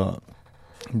of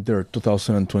their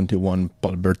 2021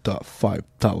 Palberta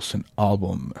 5000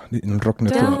 album in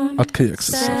Rockneto at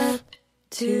KXSF.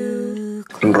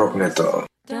 Rockneto.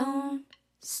 Don't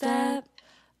step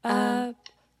up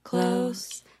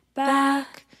close,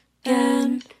 back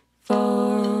and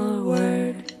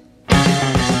forward.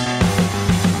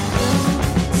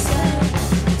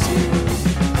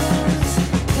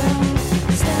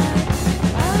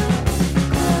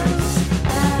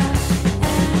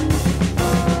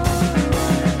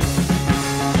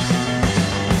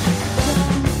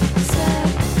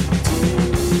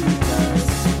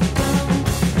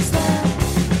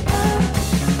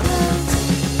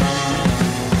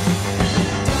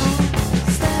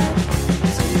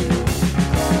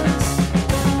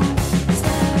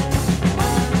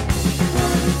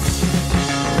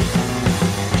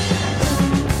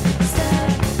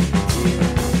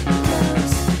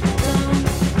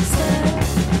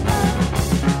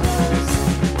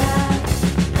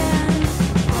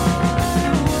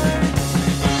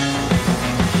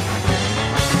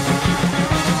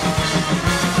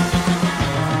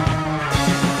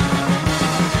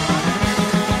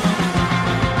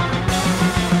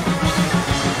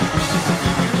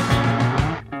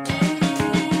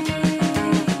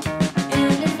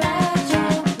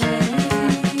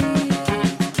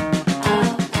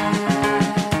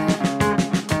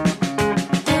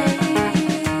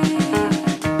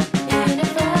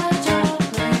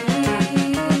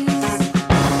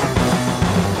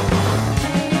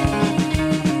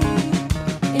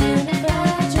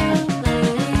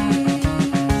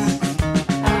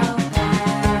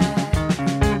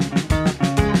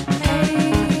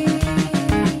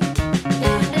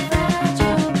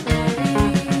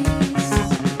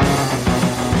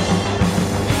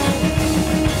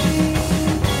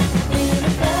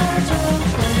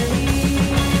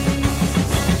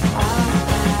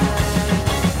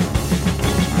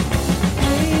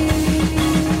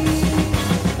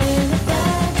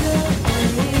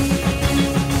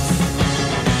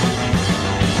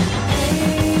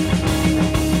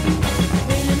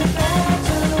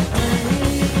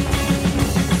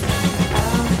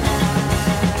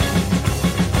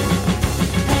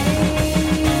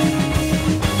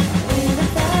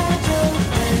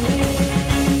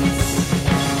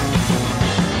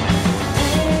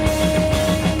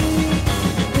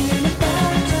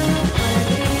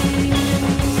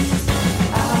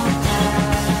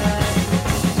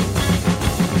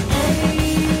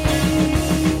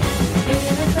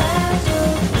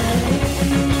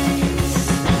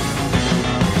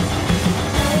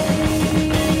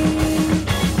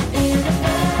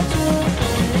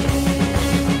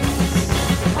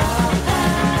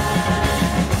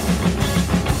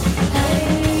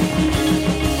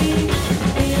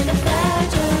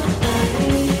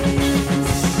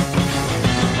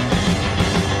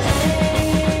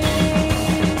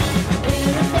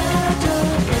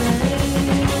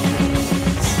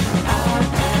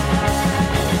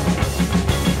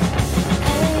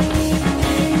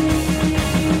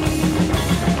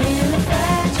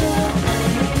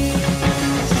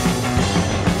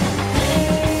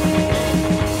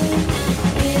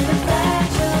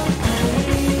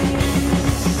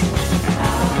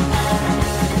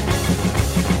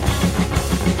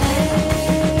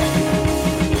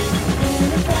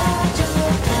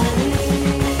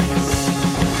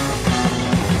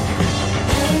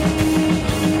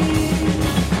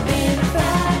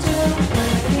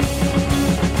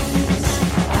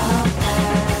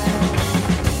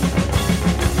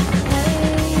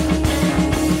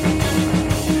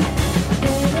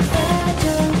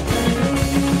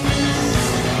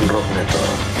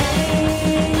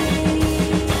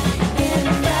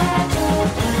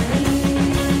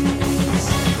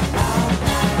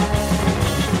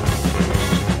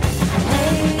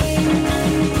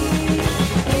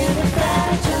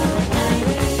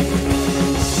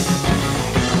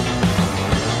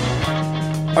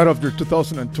 Out of their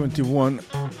 2021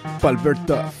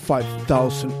 Palberta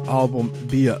 5000 album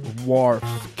via Wharf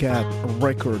Cat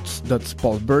Records. That's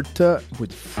Palberta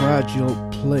with Fragile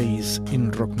Place in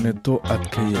Rockneto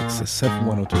at KXSF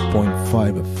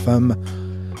 102.5 FM,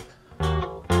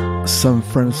 San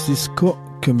Francisco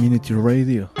Community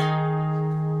Radio.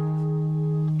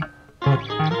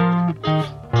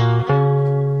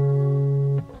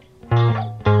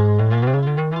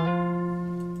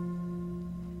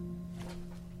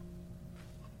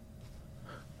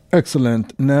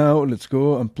 Excellent. Now let's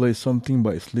go and play something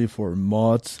by Sleaford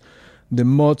Mods. The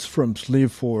Mods from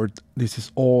Sleaford. This is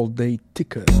All Day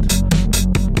Ticket in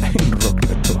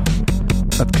Rockneto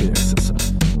at KXSF.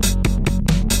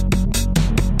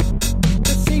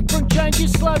 The seafront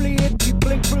changes slowly if you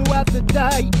blink throughout the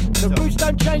day. The routes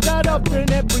don't change that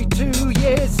often, every 2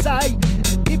 years, say.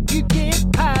 And if you get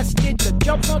past it, the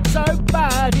job's not so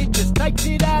bad. It just takes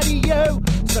it out of you,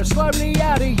 so slowly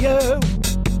out of you.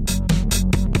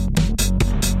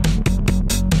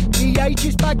 The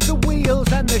ages back the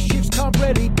wheels and the shifts can't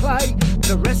really play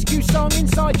the rescue song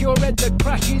inside your head that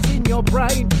crashes in your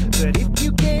brain. But if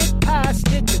you get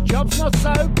past it, the job's not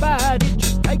so bad. It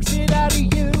just takes it out of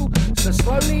you, so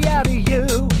slowly out of you.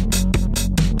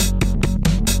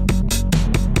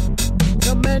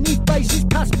 So many faces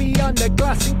pass behind the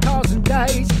glass in cars and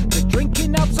days. The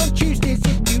drinking ups on Tuesdays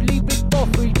if you leave it for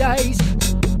 3 days.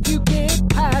 So if you get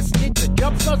past it, the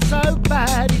job's not so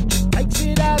bad. It just takes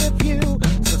it out of you,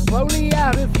 slowly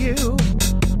out of you.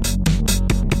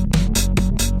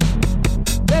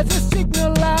 There's a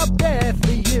signal out there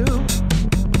for you.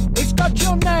 It's got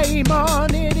your name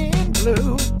on it in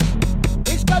blue.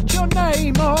 It's got your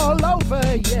name all over,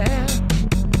 yeah.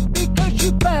 Because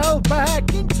you fell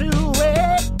back into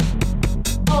it.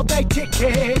 All day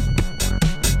ticket.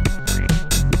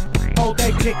 All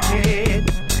day ticket.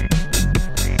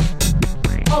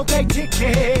 All day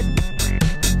ticket.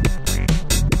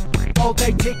 All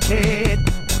day ticket.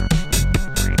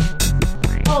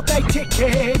 All day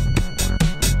ticket.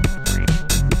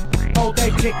 All day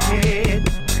ticket.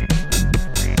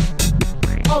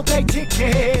 All day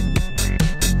ticket.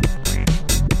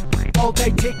 All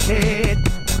day ticket.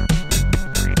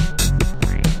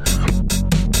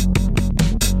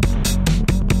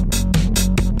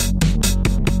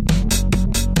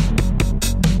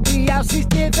 The house is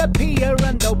near the pier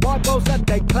and the white balls that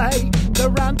they play. The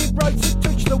rounded roads that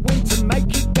touch the wind to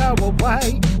make it go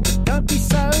away. But don't be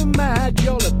so mad,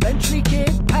 you'll eventually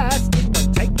get past it.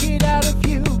 But take it out of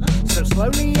you, so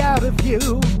slowly out of you.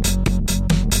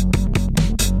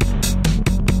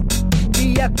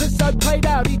 The episode played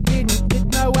out, it did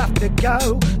no after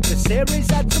go. The series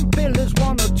had some fillers,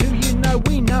 1 or 2 you know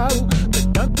we know.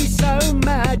 But don't be so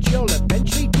mad, you'll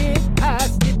eventually get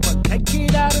past it. But take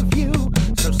it out of you,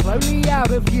 so slowly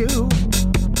out of you.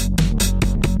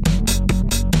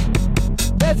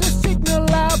 There's a signal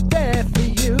out there for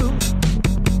you.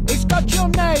 It's got your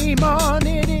name on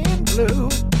it in blue.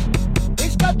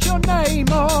 It's got your name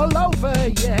all over,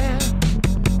 yeah.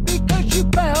 Because you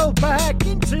fell back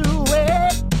into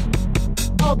it.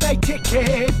 All day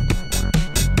ticket.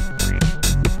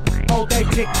 All day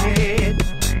ticket.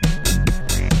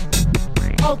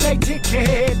 All day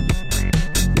ticket.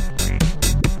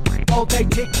 All day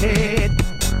ticket.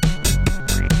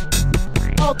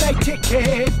 All day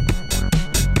ticket.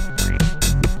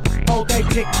 All day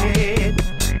ticket.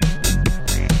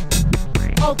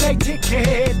 All day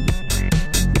ticket.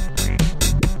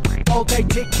 All day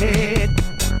ticket.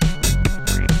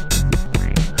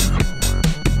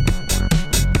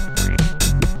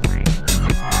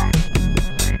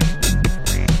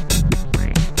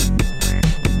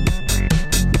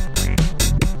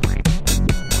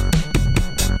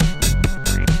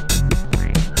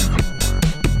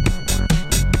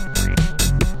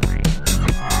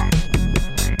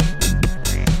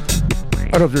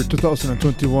 Out of their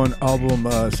 2021 album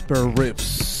Spare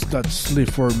Riffs, that's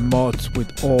Sleaford Mods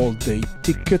with All Day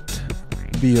Ticket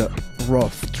via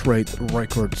Rough Trade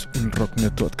Records in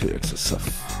Rockneto at KXSF.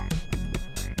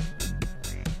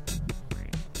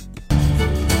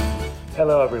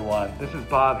 Hello everyone, this is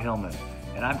Bob Hillman,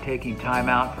 and I'm taking time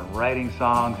out from writing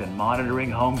songs and monitoring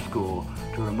homeschool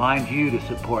to remind you to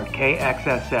support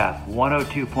KXSF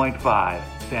 102.5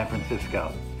 San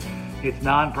Francisco. It's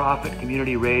nonprofit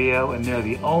community radio, and they're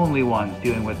the only ones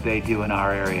doing what they do in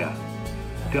our area.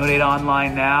 Donate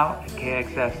online now at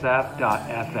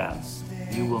kxsf.fm.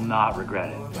 You will not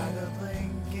regret it.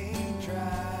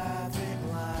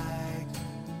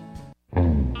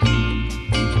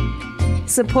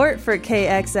 Support for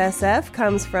KXSF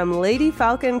comes from Lady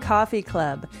Falcon Coffee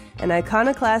Club, an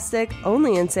iconoclastic,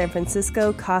 only in San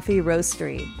Francisco coffee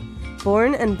roastery.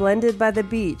 Born and blended by the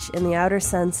beach in the outer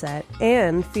sunset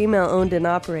and female-owned and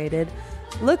operated,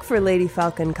 look for Lady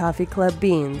Falcon Coffee Club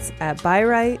beans at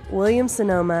Byright,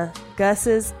 Williams-Sonoma,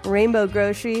 Gus's, Rainbow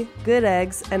Grocery, Good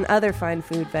Eggs, and other fine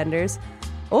food vendors,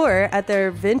 or at their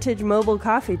vintage mobile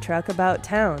coffee truck about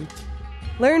town.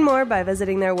 Learn more by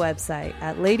visiting their website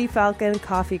at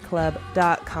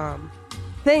ladyfalconcoffeeclub.com.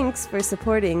 Thanks for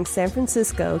supporting San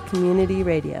Francisco Community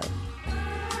Radio.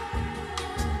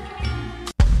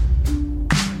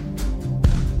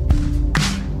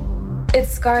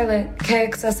 It's Scarlet.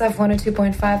 KXSF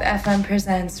 102.5 FM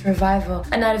presents Revival,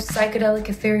 a night of psychedelic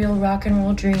ethereal rock and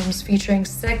roll dreams featuring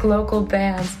sick local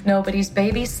bands Nobody's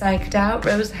Baby, Psyched Out,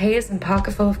 Rose Hayes, and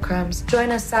Pocketful of Crumbs. Join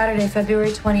us Saturday,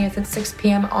 February 20th at 6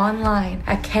 p.m. online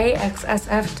at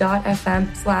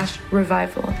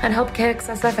kxsf.fm/revival and help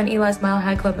KXSF and Eli's Mile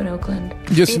High Club in Oakland.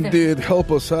 Yes, Be there. indeed.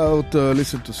 Help us out.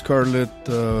 Listen to Scarlett.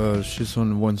 She's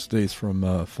on Wednesdays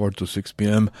from 4 to 6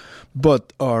 p.m.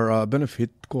 But our benefit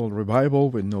called Revival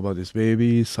with Nobody's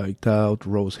Baby, Psyched Out,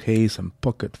 Rose Hayes, and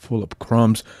Pocket Full of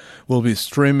Crumbs will be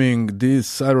streaming this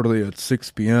Saturday at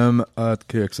 6 p.m. at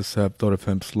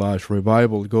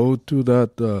kxsf.fm/revival. Go to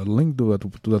that link to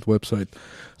that website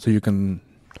so you can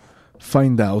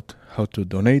find out how to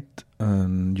donate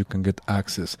and you can get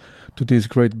access to this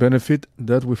great benefit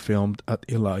that we filmed at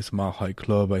Eli's Mile High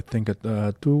Club, I think,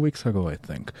 2 weeks ago, I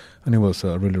think. And it was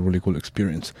a really, really cool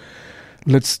experience.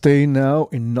 Let's stay now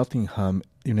in Nottingham,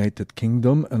 United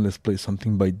Kingdom, and let's play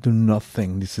something by Do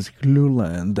Nothing. This is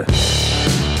Glueland.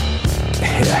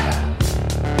 Yeah.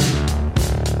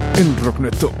 In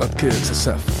Rockneto at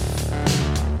KXSF.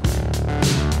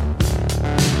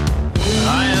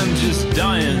 I am just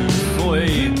dying for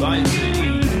a bite to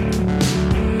eat.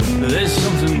 There's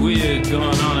something weird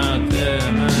going on out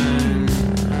there, man.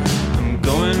 I'm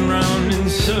going round in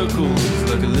circles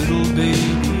like a little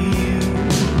baby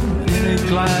in a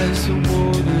glass of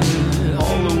water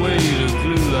all the way to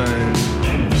Glueland.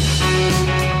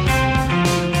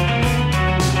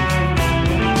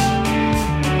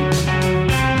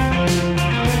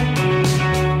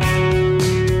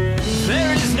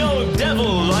 There is no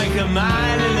devil like a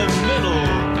man in the middle.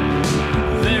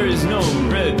 There is no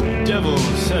red devil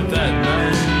except that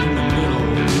man in the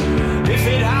middle. If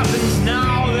it happens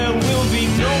now, there will be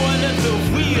no one at the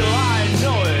wheel, I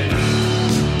know it.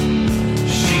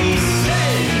 She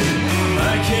said, I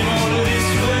came all this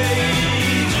way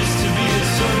just to be a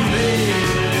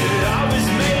sunbathe. I was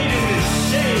made in the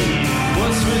shade.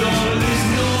 What's with all of this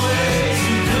noise?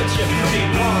 You cut your pretty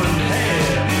blonde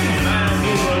hair. Man,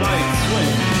 we were like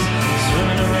twins,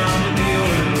 swimming around in the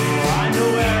oil. I know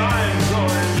where I'm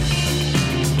going.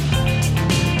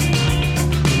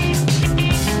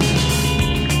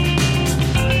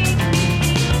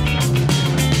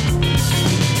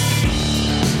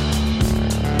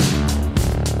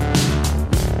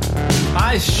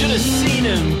 I should have seen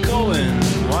him going.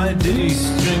 Why did he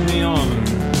string me on?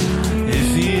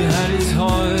 If he had his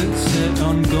heart set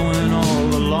on going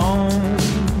all along,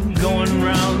 going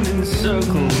round in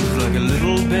circles like a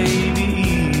little baby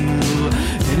eel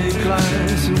in a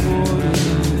glass of water.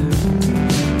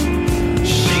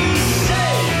 She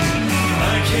said,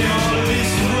 I came all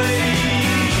this way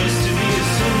just to be a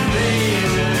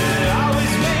sunbather. I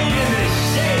was made in the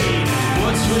shade.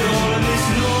 What's with all of this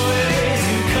noise?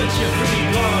 You cut your pretty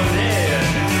blonde hair.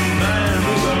 Man,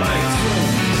 we were like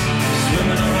twins,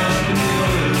 swimming around in the oil.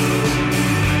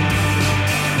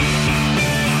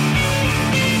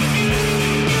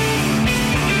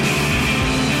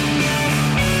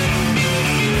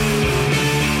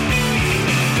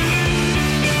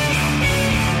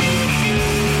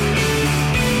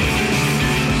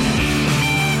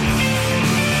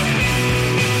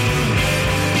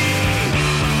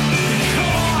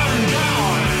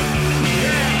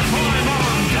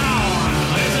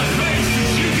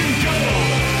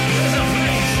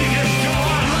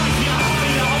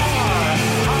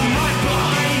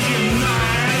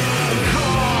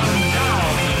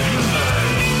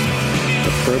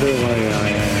 The further away I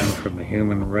am from the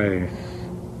human race,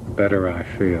 the better I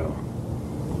feel.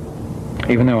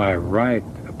 Even though I write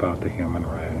about the human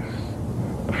race,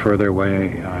 the further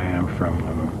away I am from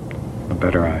them, the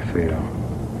better I feel.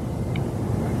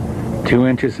 2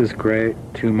 inches is great,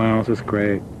 2 miles is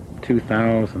great,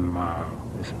 2,000 miles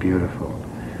is beautiful.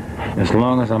 As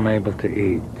long as I'm able to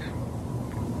eat.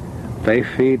 They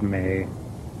feed me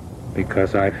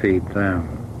because I feed them.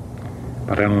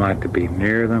 But I don't like to be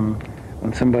near them.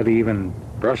 When somebody even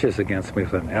brushes against me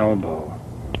with an elbow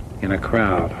in a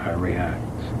crowd, I react.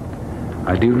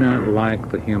 I do not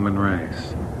like the human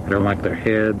race. I don't like their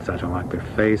heads. I don't like their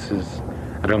faces.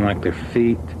 I don't like their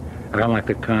feet. I don't like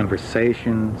their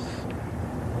conversations.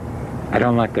 I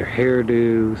don't like their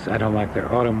hairdos. I don't like their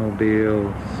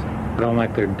automobiles. I don't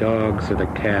like their dogs or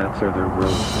their cats or their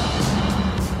roasts.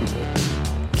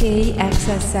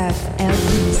 KXSF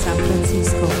LP San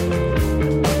Francisco.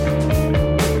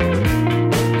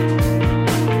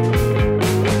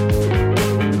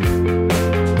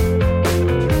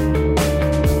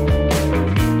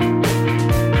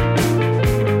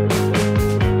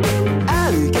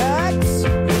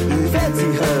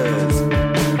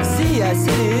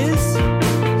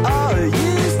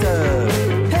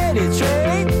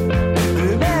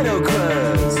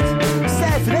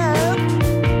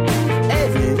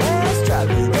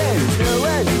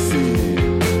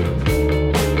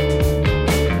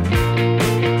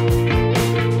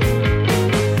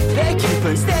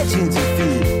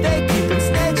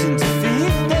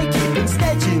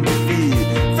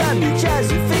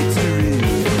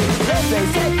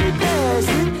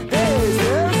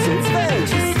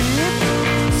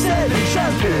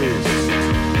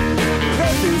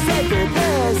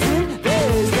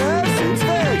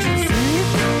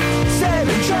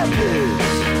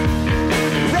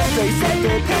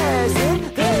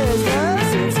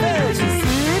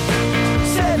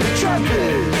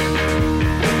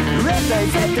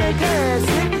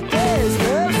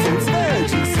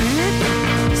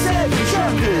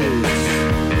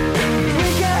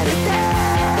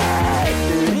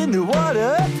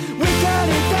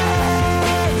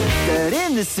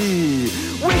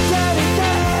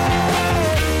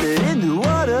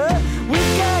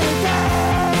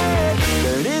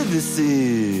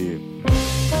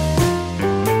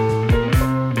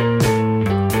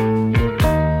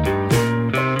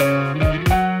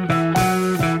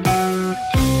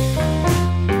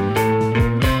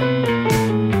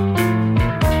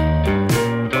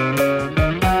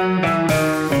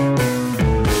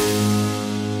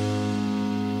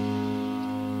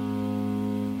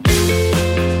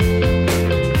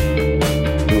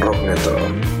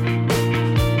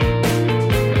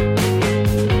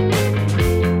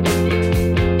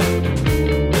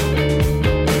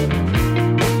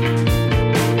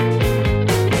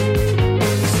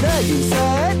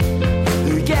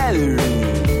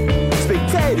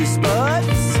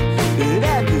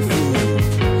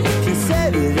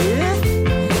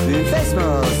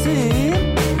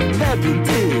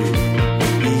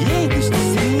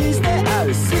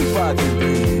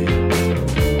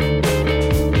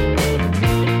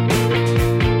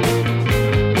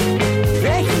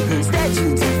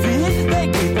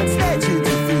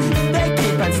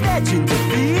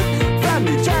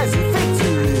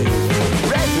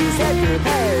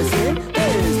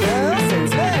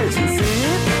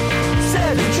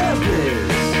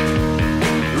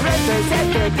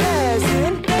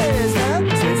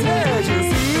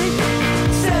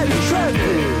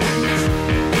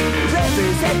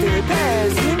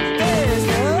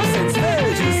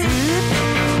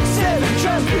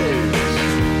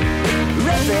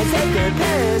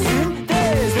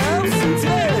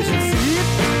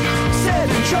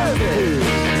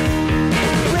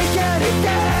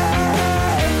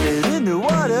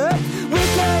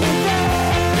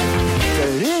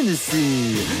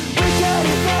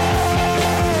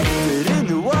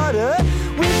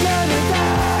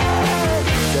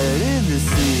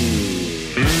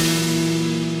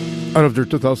 Out of their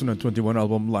 2021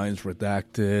 album Lines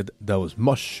Redacted, that was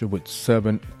Mush with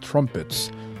 7 Trumpets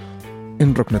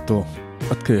in Rockneto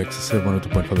at KXSF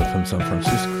 102.5 FM San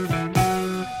Francisco.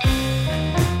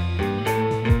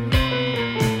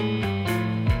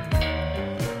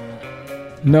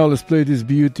 Now let's play this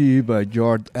beauty by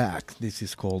Yard Act. This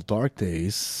is called Dark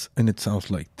Days, and it sounds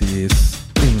like this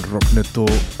in Rockneto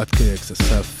at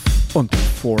KXSF until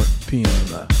 4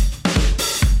 p.m.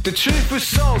 The truth was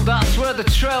sold, that's where the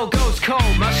trail goes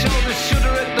cold. My shoulders shudder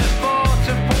at the thought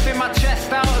of puffing my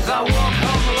chest out as I walk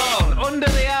home alone. Under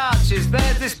the arches,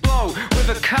 there's this blow with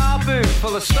a car boot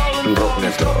full of stolen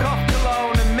phones, struck off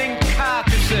cologne and mink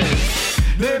carcasses.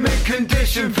 Limit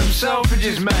condition from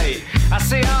Selfridges, mate. I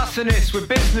see arsonists with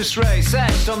business rates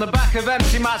etched on the back of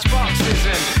empty matchboxes,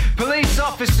 and police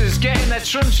officers getting their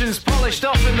truncheons polished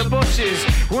off in the bushes,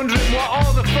 wondering what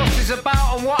all the fuss is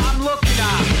about and what I'm looking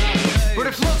at. But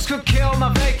if looks could kill,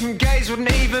 my vacant gaze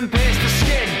wouldn't even pierce the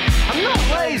skin. I'm not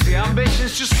lazy,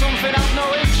 ambition's just something I've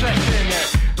no interest in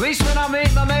yet. At least when I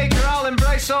meet my maker, I'll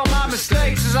embrace all my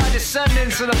mistakes as I descend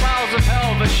into the bowels of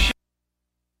hell for shit.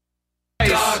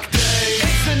 Dark days.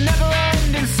 It's a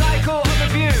never-ending cycle of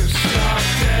abuse. Dark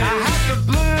days. I had the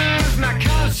blues and I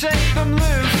can't shake them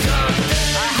loose. Dark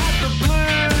days. I had the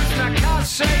blues and I can't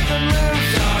shake them loose.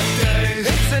 Dark days.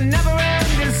 It's a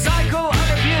never-ending cycle of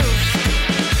abuse.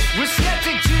 We're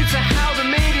skeptic due to how the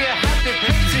media have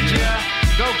depicted you.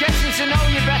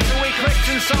 clicked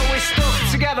and so we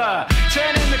stuck together.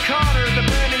 Turning the corner of the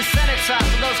burning cenotaph,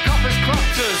 and those coppers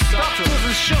clocked us, stopped us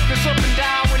and shook us up and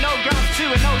down with no grounds to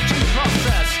and no due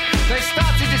process. They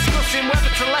started discussing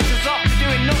whether to let us off for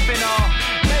doing nothing or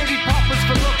maybe pop us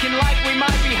for looking like we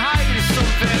might be hiding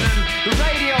something. And the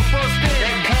radio buzzed in.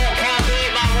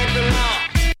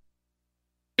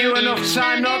 You enough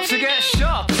time not to get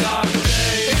shot.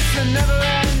 It's a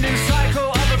never-ending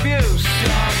cycle of abuse.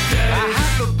 I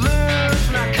had the blues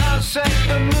and I can't shake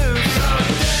them loose.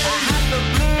 I had the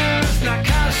blues and I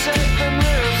can't shake them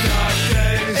loose.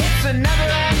 It's a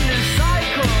never-ending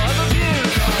cycle of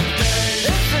abuse.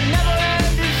 It's a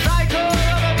never-ending cycle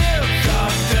of abuse.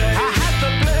 I had the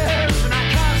blues and I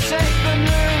can't shake them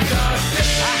loose.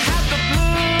 I had the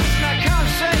blues and I can't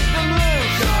shake them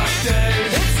loose.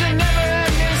 It's a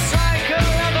never-ending cycle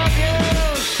of abuse.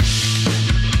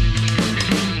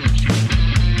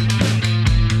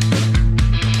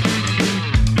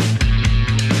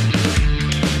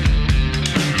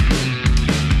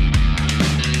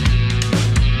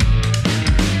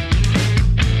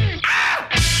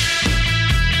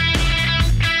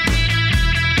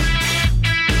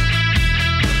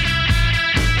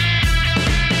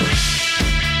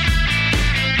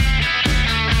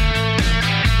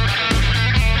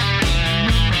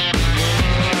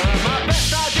 My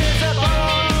best ideas are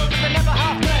borrowed, but never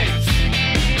half-baked.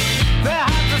 They're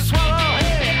hard to swallow.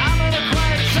 Hey, I'm an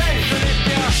acquired taste, and if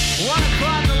you want to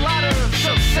climb the ladder of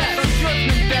success on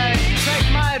Judgment Day, take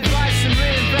my advice and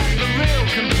reinvent the real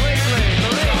completely.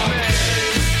 Believe me.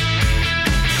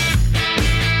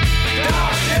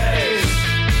 Dark days.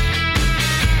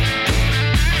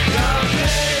 Dark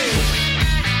days.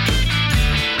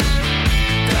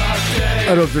 Dark days.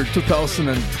 Out of their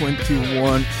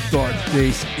 2021 Dark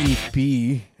Days EP,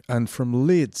 and from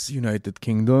Leeds, United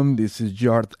Kingdom, this is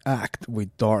Yard Act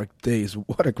with Dark Days.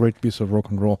 What a great piece of rock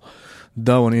and roll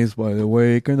that one is, by the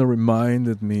way. It kind of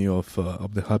reminded me of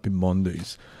the Happy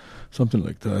Mondays, something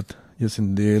like that. Yes,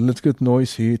 indeed. Let's get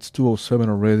noisy. It's 2:07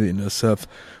 already in SF.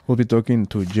 We'll be talking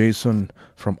to Jason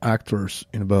from Actors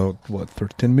in about,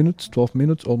 13 minutes, 12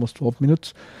 minutes, almost 12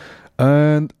 minutes.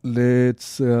 And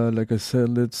let's, like I said,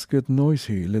 let's get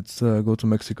noisy. Let's go to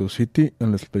Mexico City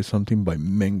and let's play something by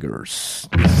Mengers.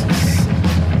 This is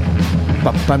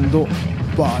Papando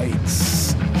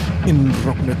Bites in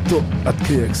Rockneto at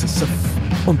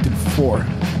KXSF until 4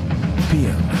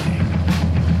 p.m.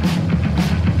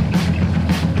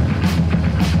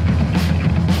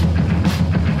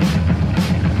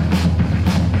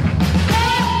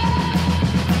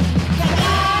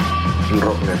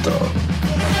 Rockneto.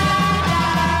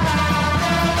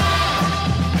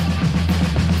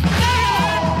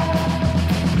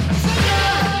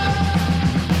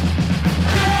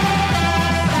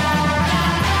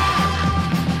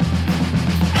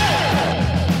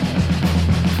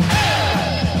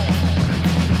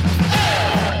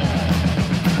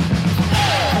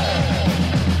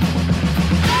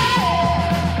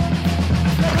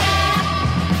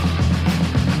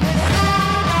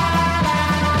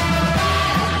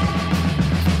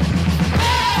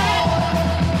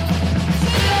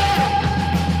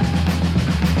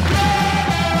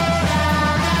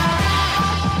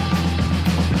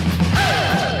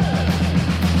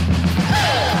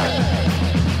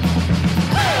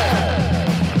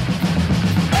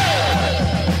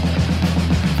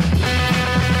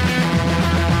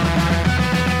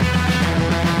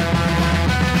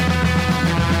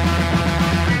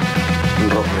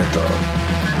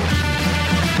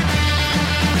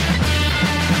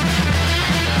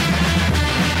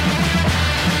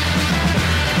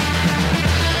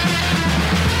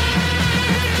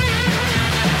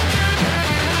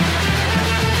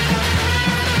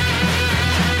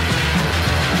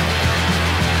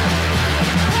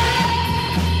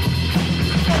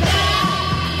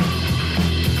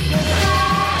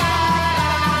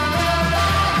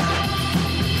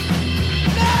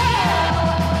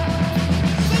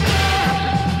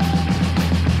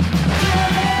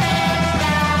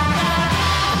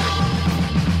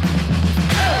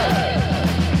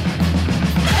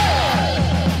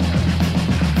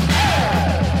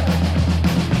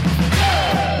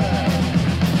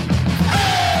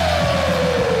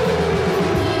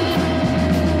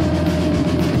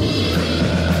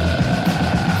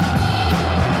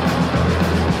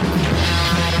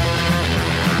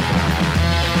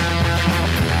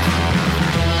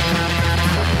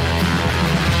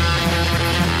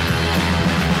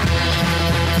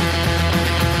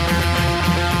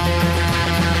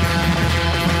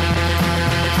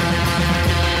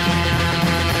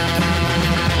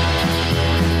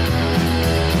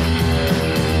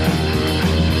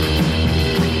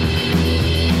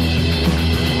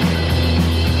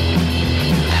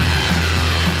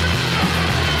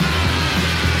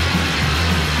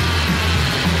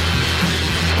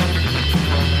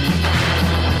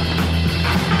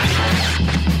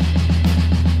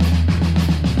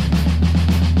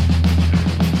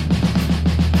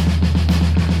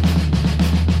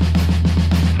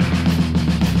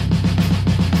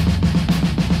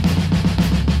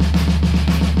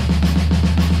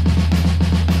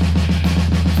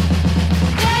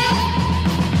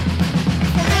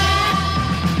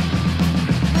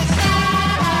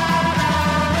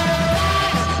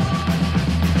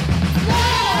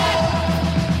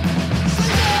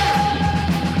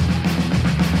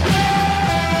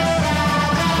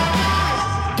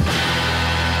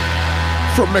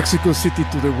 From Mexico City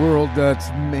to the world, that's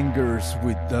Mengers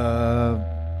with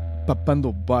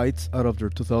Papando Bites out of their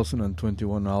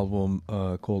 2021 album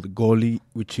called Goli,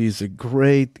 which is a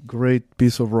great, great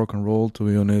piece of rock and roll. To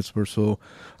be honest, we're so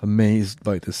amazed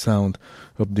by the sound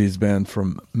of this band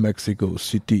from Mexico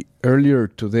City. Earlier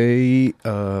today,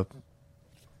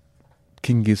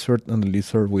 King Gizzard and the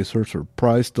Lizard Wizard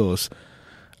surprised us,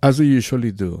 as they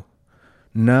usually do.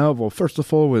 Now, well, first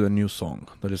of all, with a new song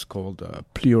that is called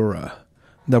Pleura,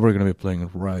 that we're going to be playing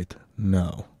right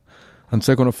now. And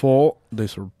second of all, they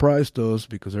surprised us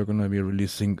because they're going to be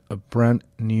releasing a brand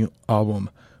new album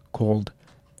called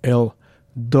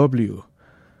LW.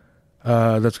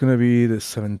 That's going to be the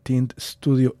 17th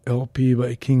studio LP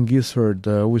by King Gizzard.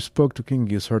 We spoke to King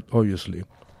Gizzard, obviously,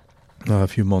 a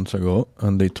few months ago,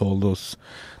 and they told us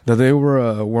that they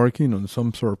were working on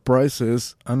some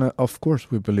surprises, and of course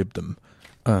we believed them.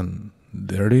 And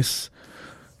there it is.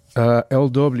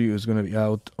 LW is going to be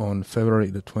out on February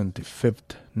the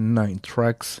 25th. 9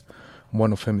 tracks.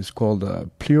 One of them is called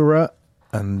Pleura,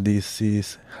 and this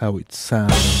is how it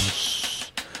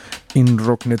sounds in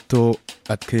Rockneto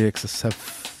at KXSF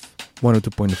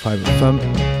 102.5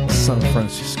 FM, San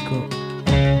Francisco.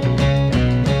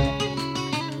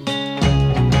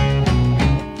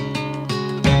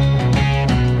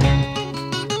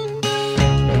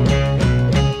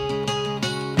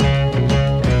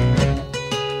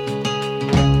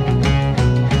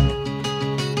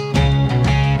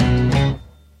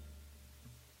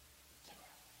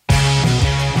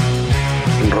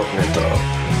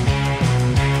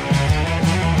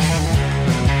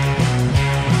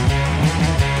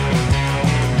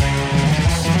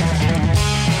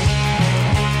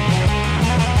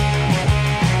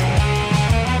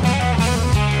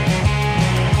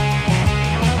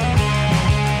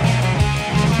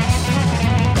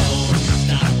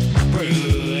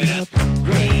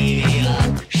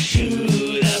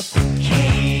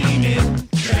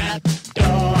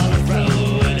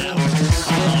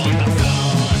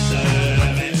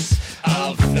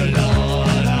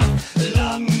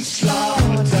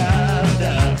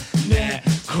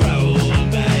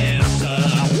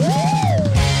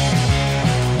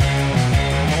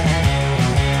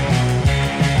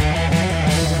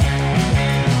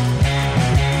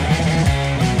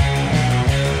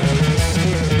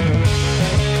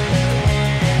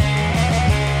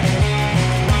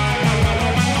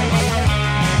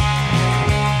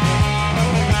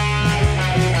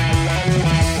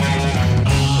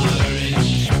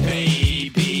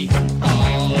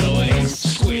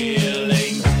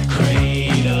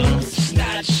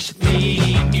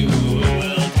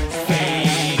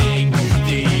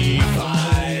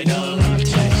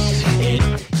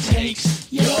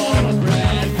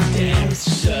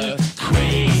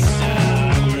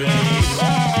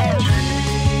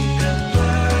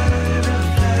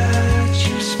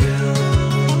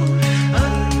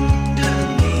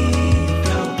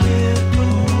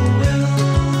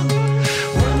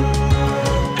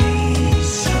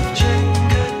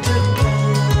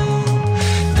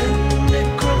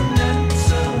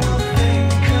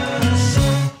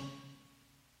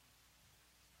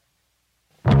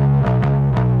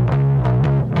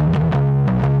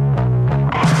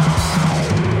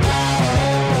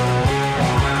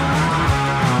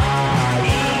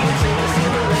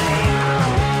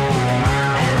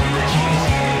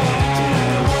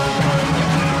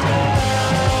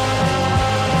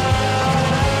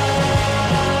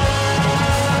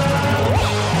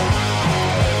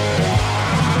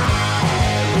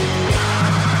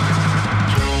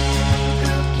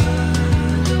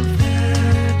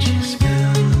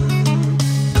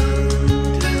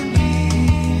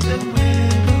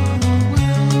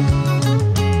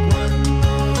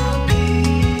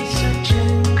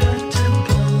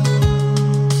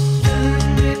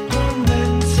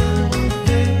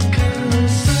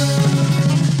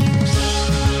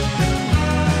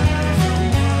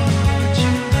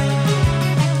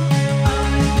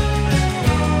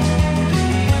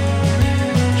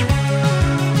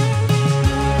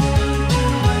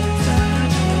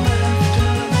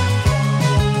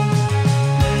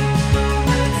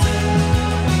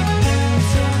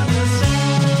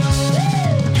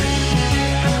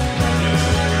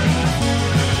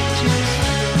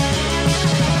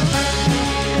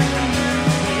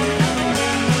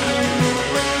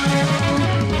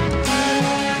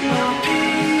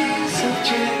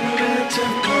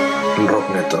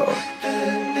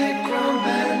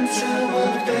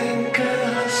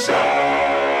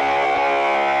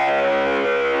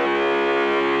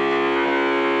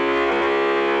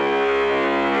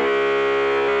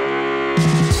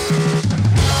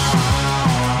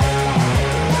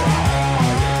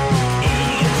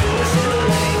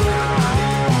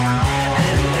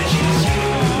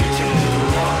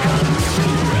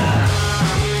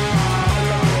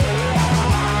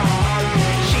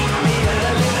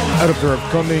 out of their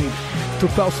upcoming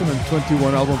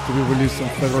 2021 album to be released on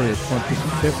February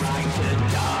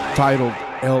 25th, titled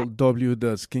LW.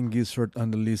 That's King Gizzard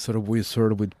and the Lizard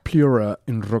Wizard with Plura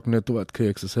in Rockneto at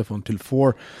KXSF until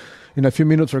 4. In a few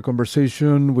minutes, our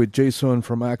conversation with Jason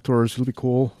from Actors. It'll be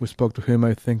cool. We spoke to him,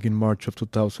 I think, in March of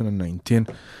 2019.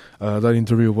 That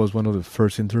interview was one of the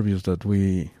first interviews that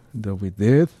we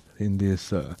did in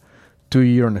this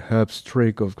 2.5-year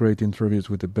streak of great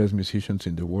interviews with the best musicians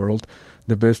in the world,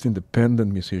 the best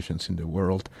independent musicians in the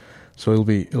world. So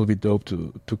it'll be dope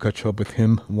to catch up with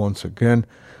him once again.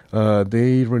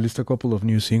 They released a couple of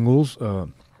new singles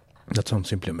that sound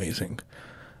simply amazing.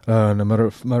 And a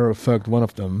matter of fact, one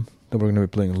of them that we're going to be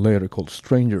playing later, called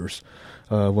Strangers,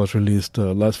 was released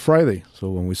last Friday. So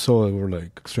when we saw it, we were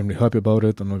like extremely happy about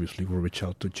it, and obviously we reached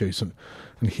out to Jason,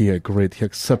 and he agreed. He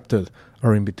accepted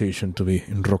our invitation to be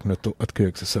in Rockneto at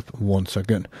KXSF once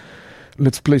again.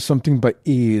 Let's play something by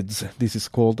Eads. This is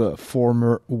called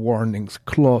Former Warnings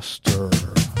Cluster in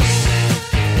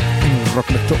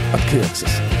Rockneto at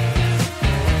KXSF.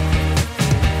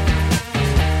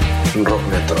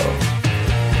 Rockneto.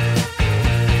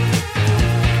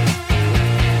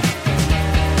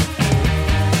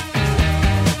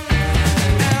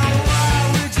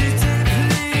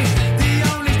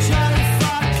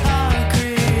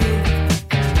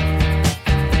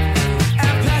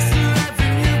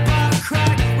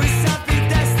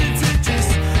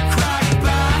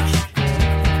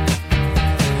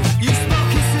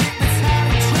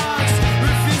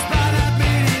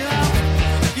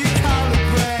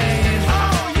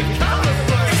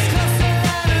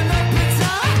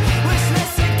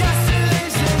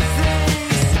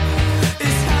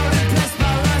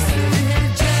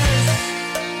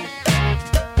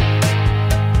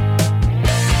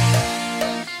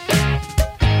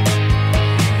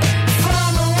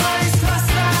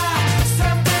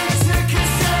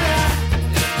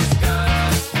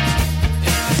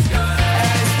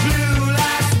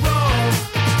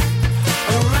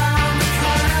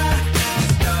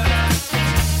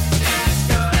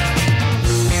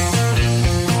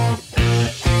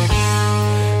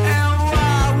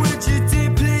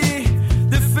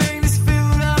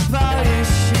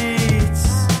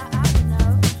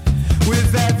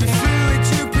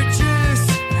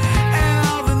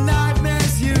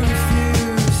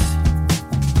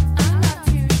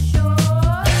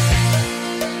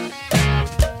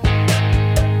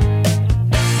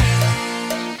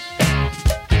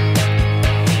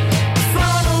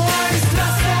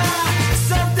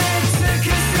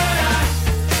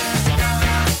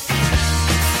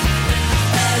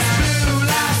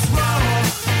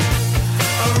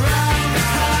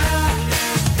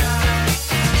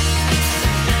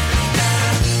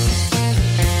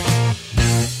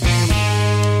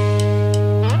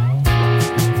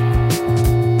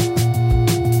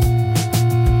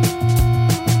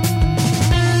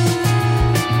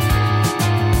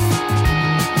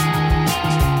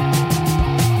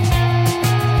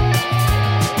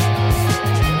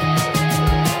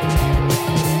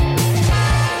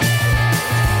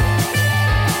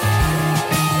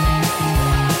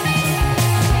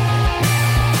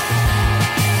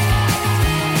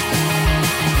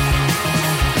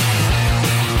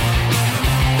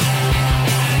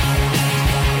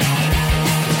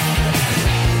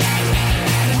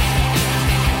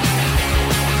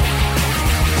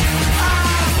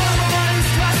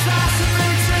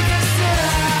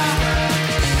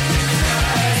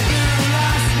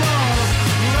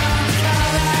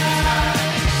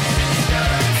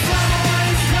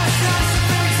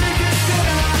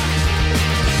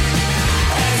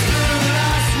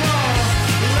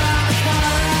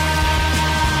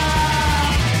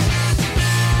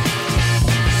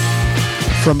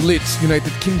 From Leeds,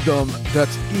 United Kingdom,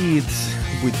 that's Eads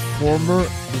with Former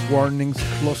Warnings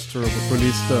Cluster, that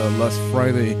released last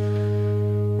Friday.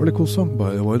 Really cool song,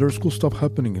 by the way. There's cool stuff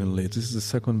happening in Leeds. This is the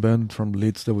second band from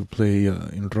Leeds that we play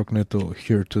in Rockneto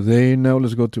here today. Now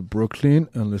let's go to Brooklyn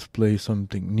and let's play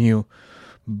something new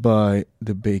by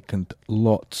the Vacant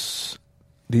Lots.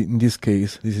 In this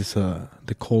case, this is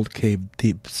the Cold Cave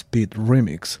Deep Speed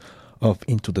remix of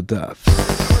Into the Depths.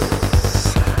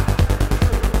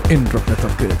 In Rockneto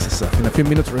KXSF. In a few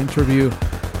minutes, our interview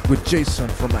with Jason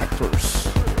from Actors.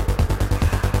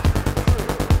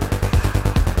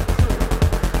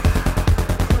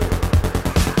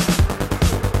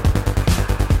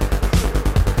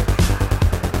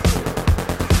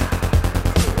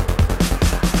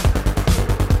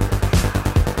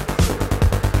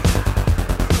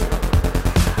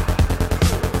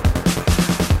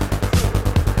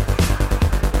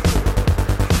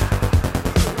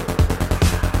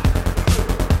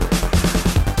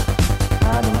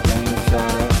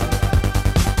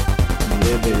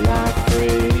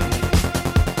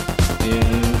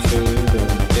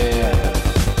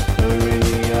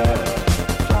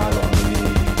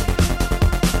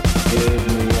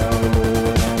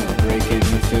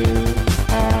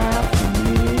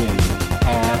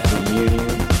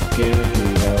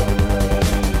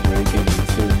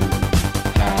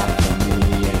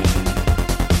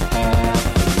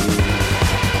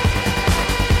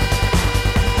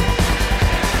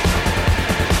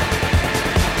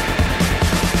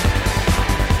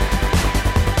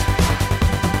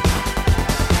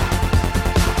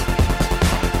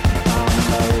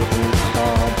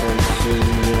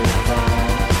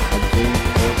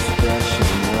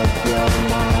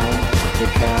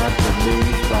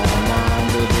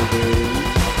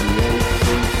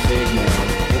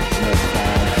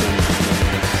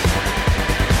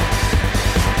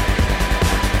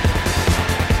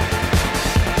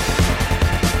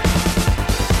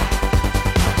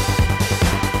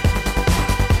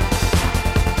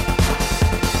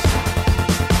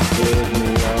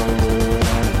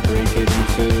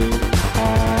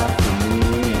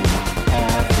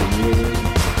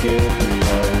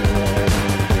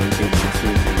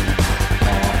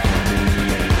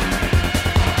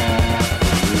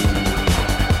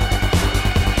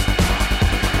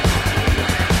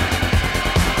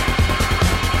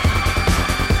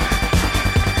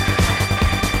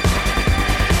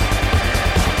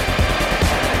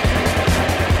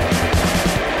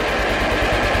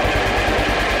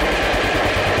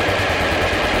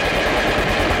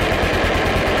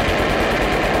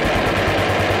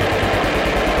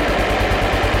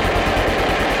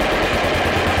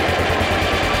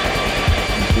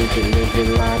 Did you live your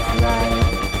life right?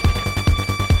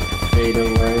 Fade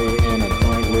away in a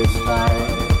pointless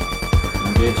fight.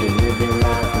 Did you live your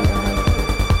life right?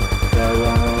 Go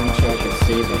on, check and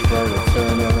see before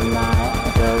return of the night.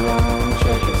 Go on,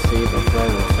 check and see before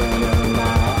return of the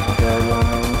night. Go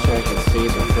on, check and see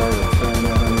before return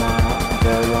of the night.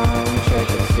 Go on, check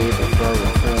and see before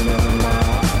return of the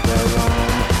night. Go on.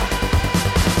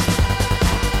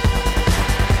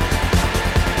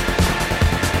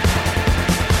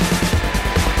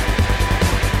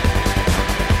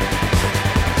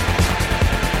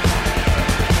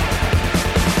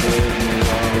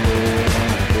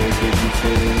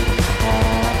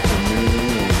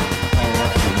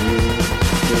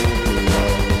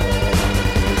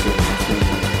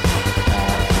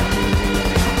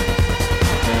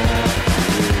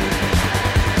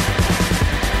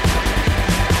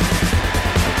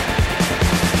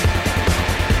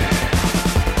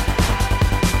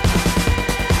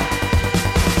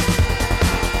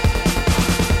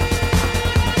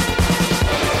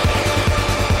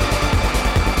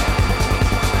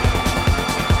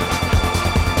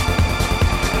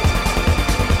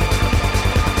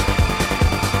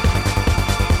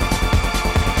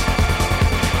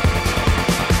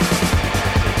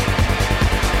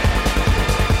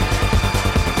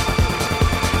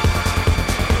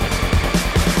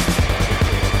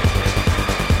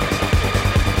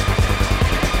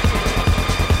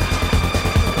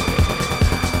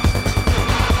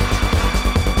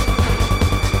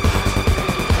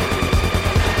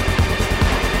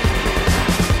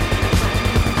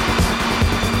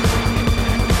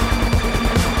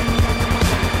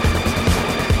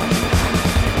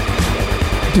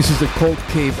 This is the Cold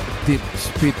Cave Deep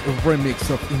Speed remix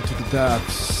of Into the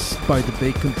Depths by the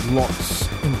Vacant Lots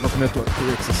in Rock Network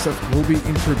KXSF. We'll be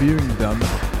interviewing them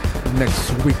next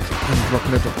week in Rock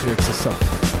Network KXSF.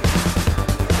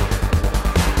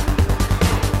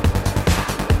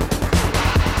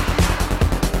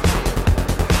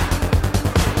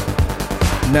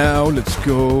 Now let's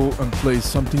go and play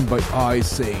something by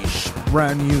Ice Age.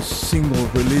 Brand new single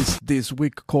released this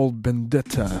week called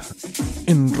Vendetta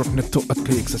in Rockneto at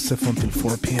KXSF until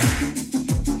 4 p.m.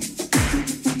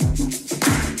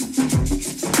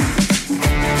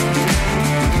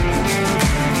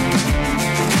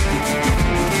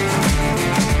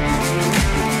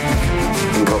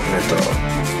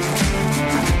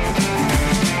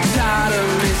 Tired of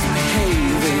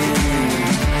misbehaving.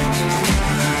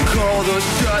 Call those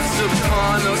shots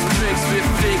upon those tricks we're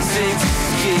fixing to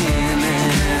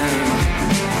skinning.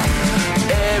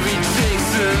 Every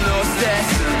drink's a loss,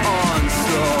 that's an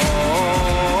onslaught.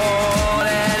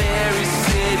 And every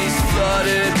city's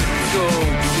flooded with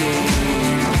cocaine.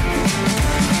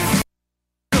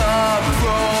 A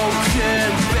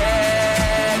broken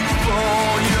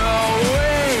backbone, you're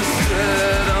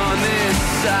wasted on this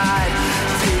side.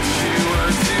 Did you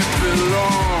want to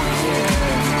belong here?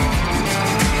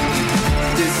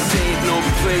 This ain't no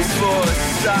place for a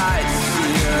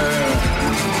sightseer.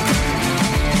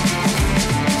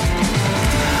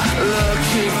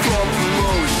 Looking for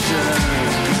promotion.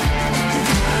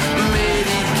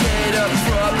 Mitigate a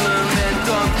problem and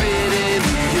dump it in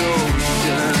the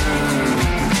ocean.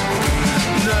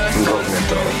 Nursing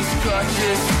these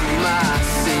crutches for my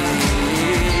sake.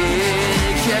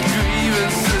 Get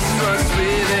grievances runs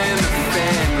within the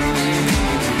family.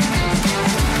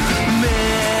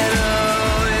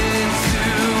 Meddle into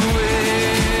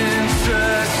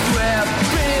interest where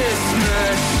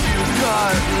business you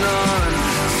got none.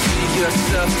 See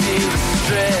yourself in the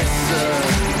stressor.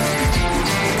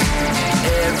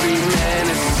 Every man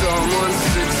is someone's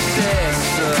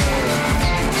successor.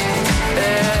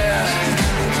 Yeah.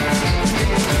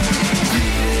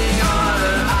 Beating on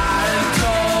an iron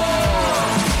door.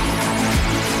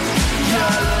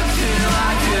 You're looking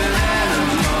like an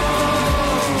animal.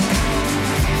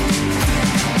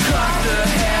 Cut the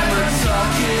hammer,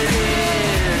 tuck it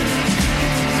in.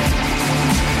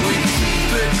 We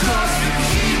keep it close, we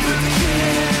keep it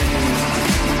in.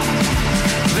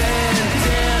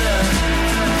 Vendetta.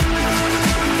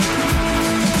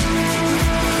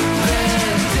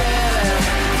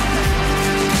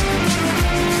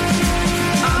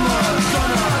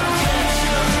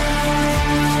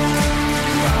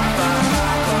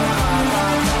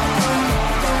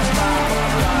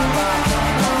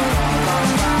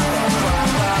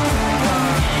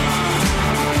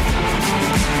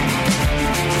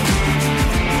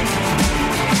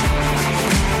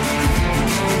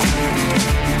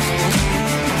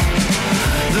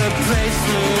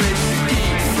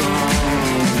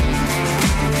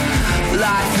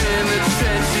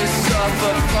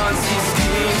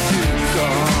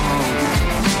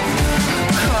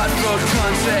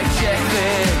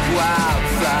 Pacific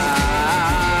wildfire,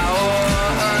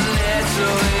 a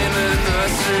little in a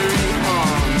nursery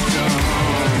humdrum,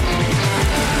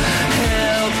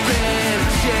 helping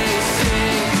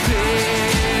chasing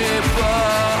people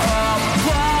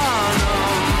upon a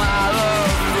mile of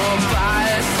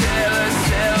robust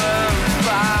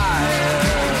fire.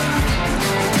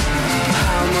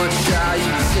 How much are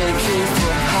you taking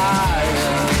for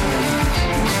hire?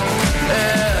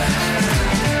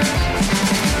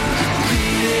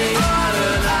 Beating on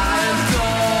an iron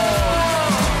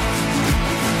door,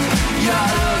 you're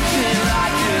looking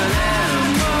like an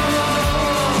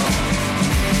animal.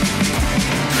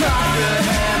 Climb the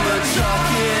hammer,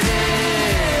 tuck it in.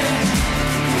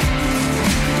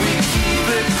 We keep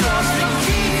it close, we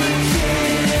keep it in.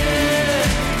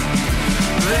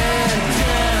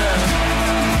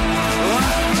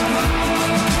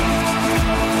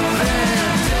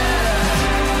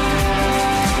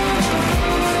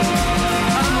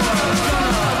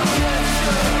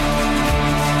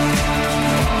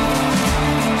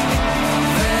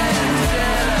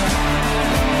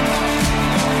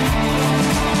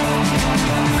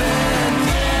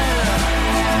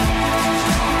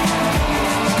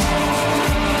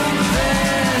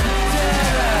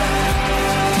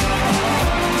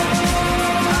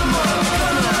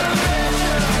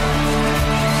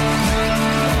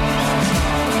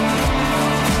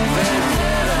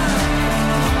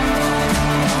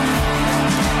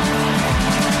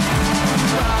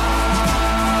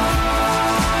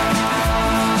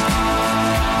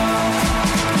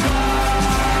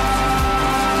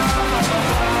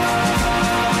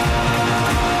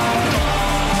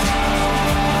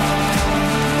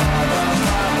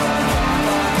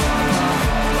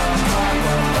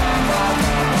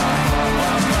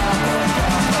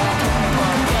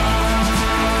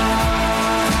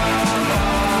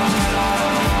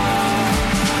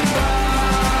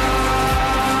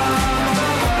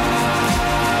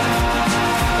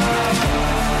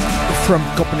 From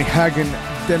Copenhagen,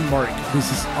 Denmark,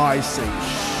 this is Ice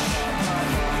Age.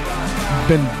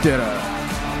 Vendetta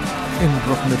in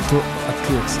Rockneto at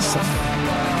KXSF.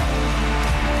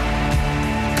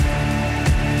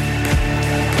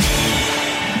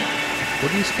 What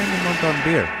do you spend a month on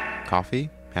beer? Coffee?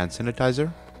 Hand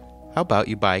sanitizer? How about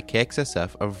you buy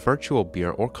KXSF a virtual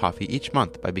beer or coffee each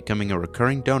month by becoming a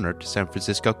recurring donor to San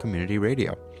Francisco Community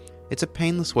Radio? It's a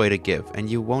painless way to give, and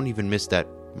you won't even miss that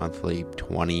monthly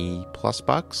 20 plus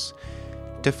bucks.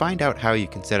 To find out how you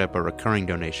can set up a recurring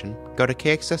donation, go to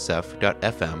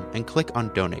kxsf.fm and click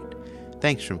on donate.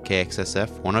 Thanks from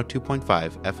KXSF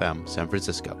 102.5 FM San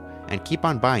Francisco, and keep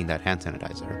on buying that hand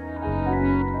sanitizer.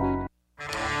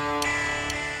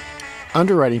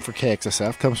 Underwriting for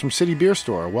KXSF comes from City Beer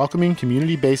Store, a welcoming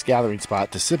community-based gathering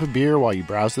spot to sip a beer while you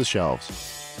browse the shelves.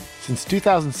 Since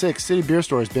 2006, City Beer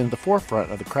Store has been at the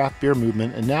forefront of the craft beer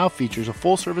movement and now features a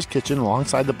full-service kitchen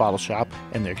alongside the bottle shop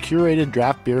and their curated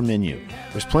draft beer menu.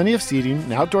 There's plenty of seating,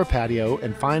 an outdoor patio,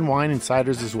 and fine wine and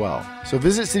ciders as well. So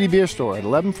visit City Beer Store at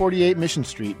 1148 Mission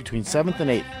Street between 7th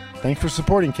and 8th. Thanks for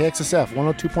supporting KXSF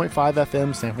 102.5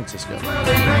 FM San Francisco.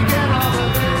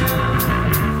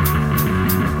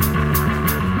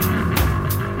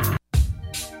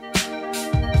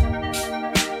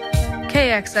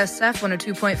 KXSF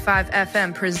 102.5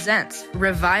 FM presents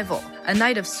Revival, a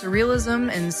night of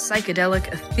surrealism and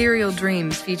psychedelic ethereal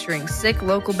dreams featuring sick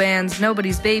local bands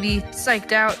Nobody's Baby,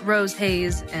 Psyched Out, Rose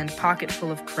Haze, and Pocket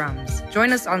Full of Crumbs.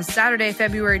 Join us on Saturday,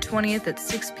 February 20th at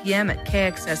 6 p.m. at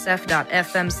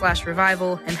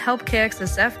kxsf.fm/revival and help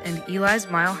KXSF and Eli's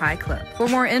Mile High Club. For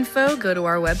more info, go to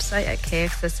our website at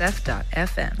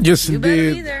kxsf.fm. Yes, you better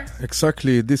indeed. be there.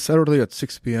 Exactly. This Saturday at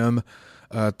 6 p.m.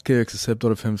 at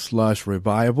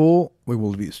kxsf.fm/revival. We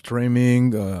will be streaming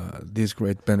this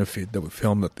great benefit that we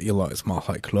filmed at Eli's Mile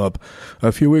High Club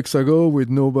a few weeks ago with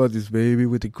Nobody's Baby,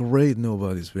 with the great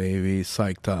Nobody's Baby,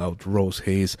 Psyched Out, Rose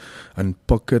Haze, and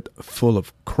Pocket Full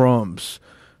of Crumbs.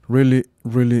 Really,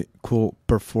 really cool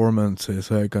performances,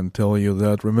 I can tell you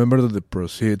that. Remember that the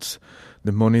proceeds,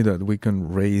 the money that we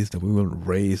will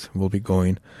raise, will be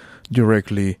going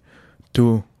directly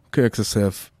to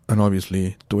KXSF and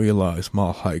obviously to Eli's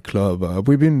Mile High Club.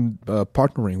 We've been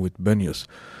partnering with venues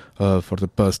for the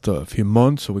past few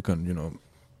months, so we can,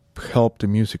 help the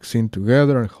music scene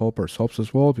together and help ourselves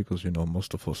as well, because,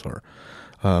 most of us are,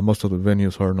 most of the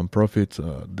venues are non-profits,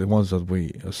 the ones that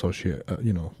we associate,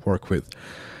 work with.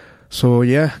 So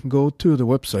yeah, go to the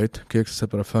website,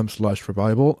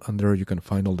 kxsf.fm/revival, and there you can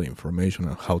find all the information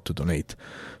on how to donate.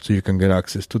 So you can get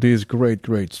access to this great,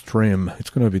 great stream. It's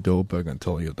going to be dope, I can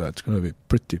tell you that. It's going to be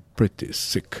pretty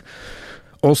sick.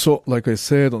 Also, like I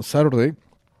said, on Saturday,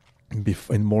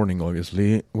 in morning,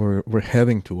 obviously, we're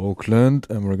heading to Oakland,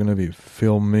 and we're going to be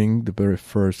filming the very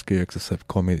first KXSF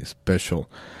comedy special,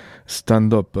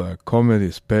 stand-up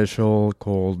comedy special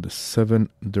called The 7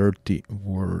 Dirty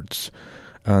Words.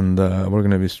 And we're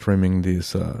going to be streaming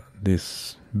this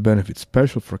benefit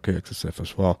special for KXSF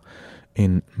as well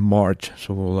in March.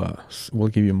 So we'll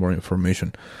give you more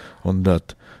information on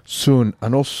that soon.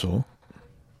 And also,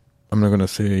 I'm not gonna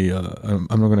say I'm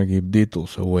not gonna give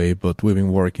details away, but we've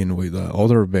been working with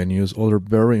other venues, other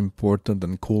very important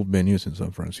and cool venues in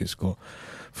San Francisco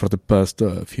for the past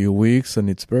few weeks, and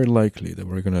it's very likely that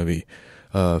we're gonna be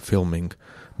filming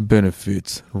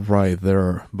benefits right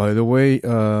there. By the way,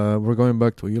 we're going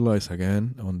back to Eli's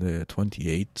again on the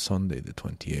 28th, Sunday the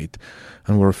 28th,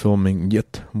 and we're filming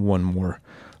yet one more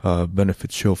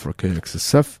benefit show for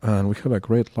KXSF, and we have a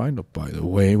great lineup, by the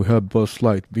way. We have Buzz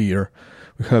Light Beer,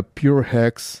 we have Pure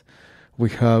Hex, we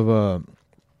have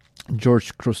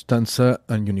George Costanza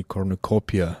and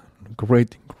Unicornucopia.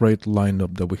 Great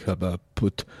lineup that we have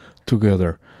put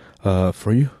together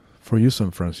for you,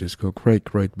 San Francisco.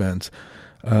 Great bands.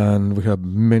 And we have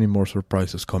many more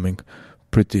surprises coming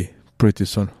pretty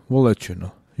soon. We'll let you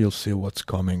know. You'll see what's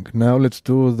coming. Now let's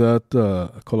do that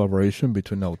collaboration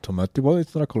between Automatic. Well,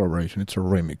 it's not a collaboration, it's a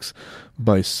remix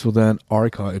by Sudan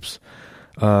Archives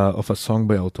of a song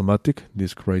by Automatic,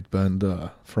 this great band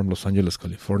from Los Angeles,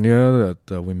 California,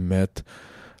 that we met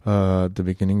at the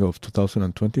beginning of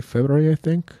 2020, February, I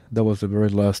think. That was the very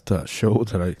last show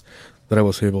that I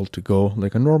was able to go,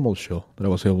 like a normal show that I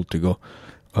was able to go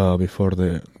before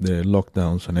the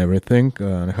lockdowns and everything.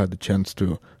 And I had the chance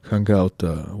to hang out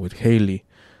with Haley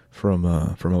from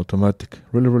Automatic.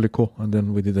 Really cool. And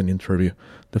then we did an interview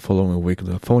the following week,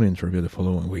 the phone interview the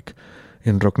following week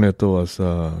in Rockneto as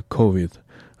COVID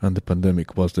and the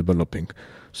pandemic was developing.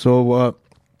 So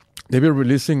they've been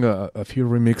releasing a few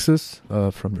remixes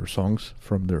from their songs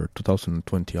from their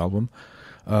 2020 album,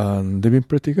 and they've been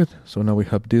pretty good. So now we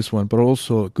have this one, but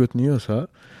also good news, huh?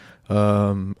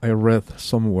 I read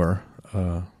somewhere,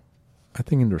 I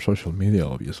think in their social media,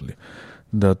 obviously,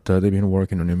 that they've been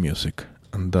working on new music,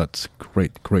 and that's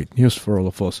great news for all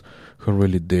of us who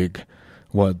really dig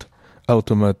what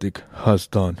Automatic has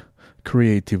done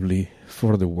creatively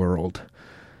for the world.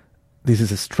 This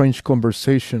is Strange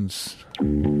Conversations,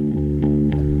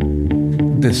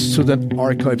 the Student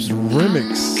Archives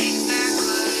remix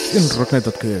in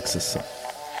Rockneto KXSF.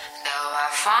 I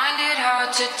find it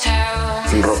hard to tell.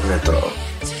 Rockneto.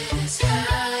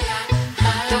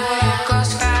 The world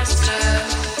goes faster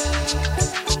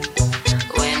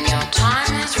when your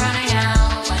time is running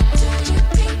out.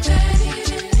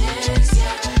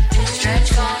 Strange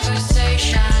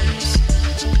conversations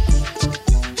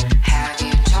have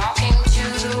you talking to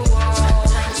the wall.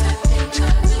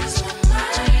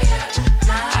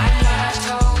 I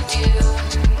told you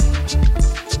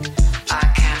I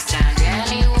can't stand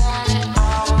anyone at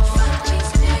all.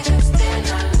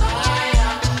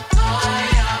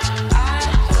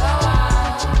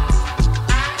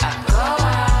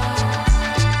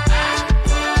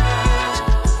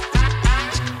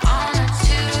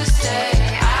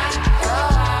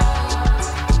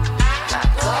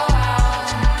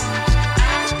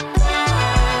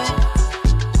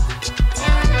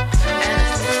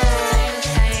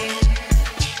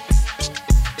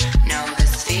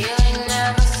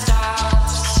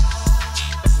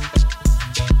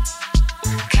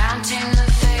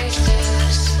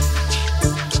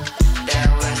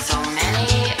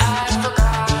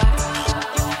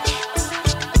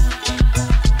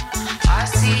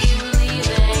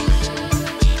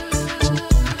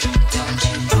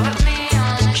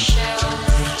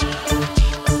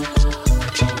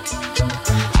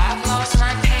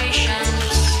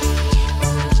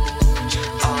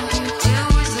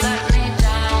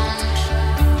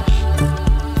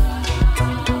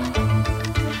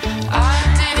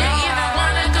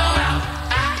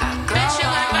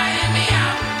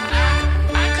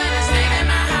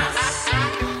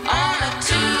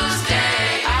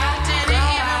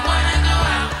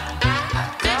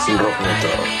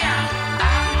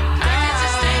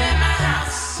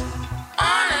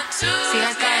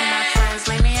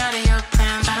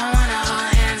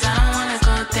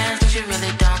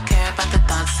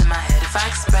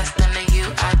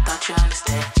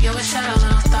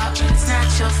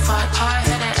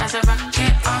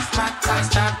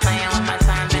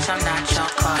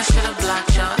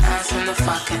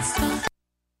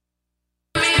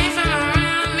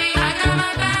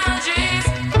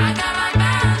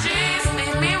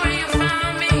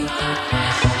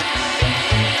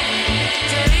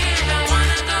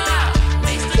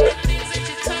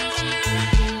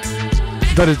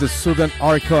 That is the Southern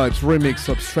Archives remix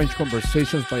of Strange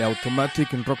Conversations by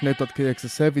Automatic in Rocknet at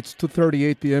KXSF. It's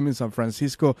 2:38 p.m. in San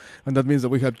Francisco, and that means that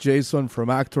we have Jason from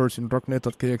Actors in Rocknet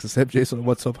at KXSF. Jason,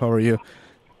 what's up? How are you?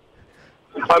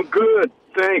 I'm good,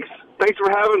 thanks. Thanks for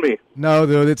having me. No,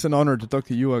 dude, it's an honor to talk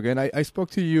to you again. I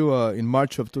spoke to you in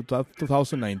March of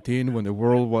 2019 when the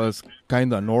world was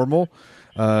kind of normal,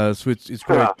 so it's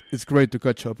great. It's great to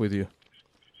catch up with you.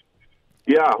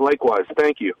 Yeah, likewise.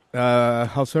 Thank you.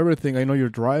 How's everything? I know you're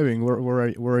driving.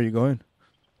 Where are you going?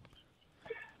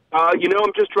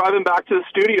 I'm just driving back to the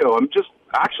studio. I'm just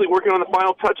actually working on the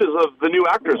final touches of the new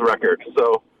Actors record.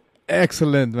 So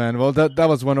excellent, man. Well, that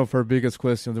was one of our biggest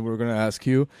questions that we were going to ask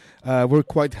you. We're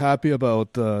quite happy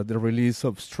about the release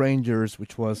of Strangers,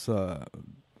 which was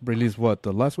released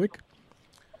last week.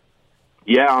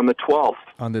 Yeah, on the 12th.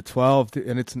 On the 12th,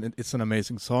 and it's an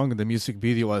amazing song. And the music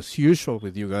video, as usual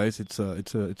with you guys, it's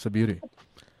a beauty.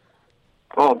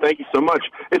 Oh, thank you so much.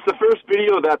 It's the first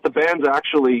video that the band's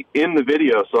actually in the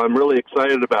video, so I'm really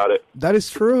excited about it. That is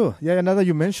true. Yeah, now that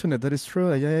you mention it, that is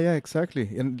true. Yeah,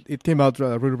 exactly. And it came out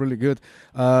really, really good.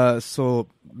 So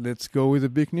let's go with the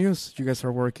big news. You guys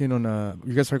are working on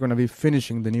you guys are going to be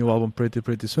finishing the new album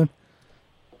pretty soon.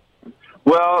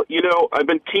 Well, I've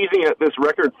been teasing at this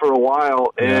record for a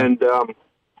while, and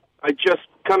I just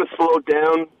kind of slowed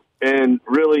down and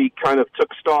really kind of took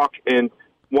stock and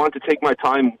wanted to take my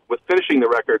time with finishing the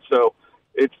record. So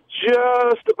it's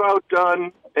just about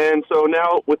done, and so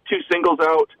now with 2 singles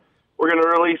out, we're going to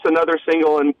release another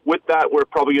single, and with that, we're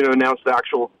probably going to announce the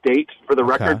actual date for the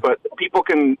record, but people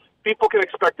can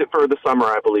expect it for the summer,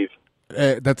 I believe.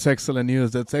 That's excellent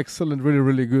news. That's excellent, really,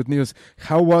 really good news.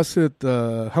 How was it?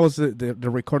 How was the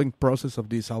recording process of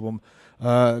this album?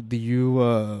 Did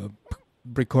you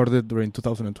record it during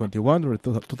 2021 or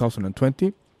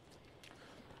 2020?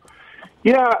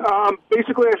 Yeah,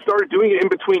 basically I started doing it in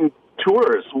between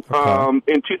tours.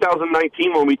 In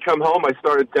 2019, when we come home, I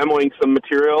started demoing some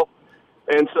material.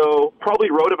 And so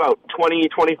probably wrote about 20,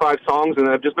 25 songs, and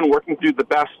I've just been working through the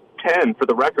best 10 for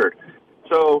the record.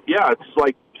 So, yeah, it's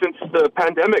like, since the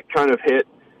pandemic kind of hit,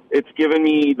 it's given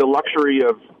me the luxury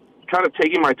of kind of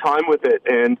taking my time with it,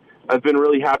 and I've been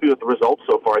really happy with the results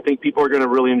so far. I think people are going to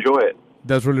really enjoy it.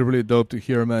 That's really, really dope to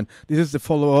hear, man. This is the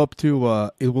follow-up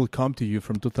to It Will Come to You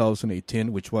from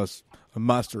 2018, which was a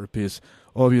masterpiece,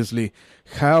 obviously.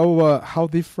 How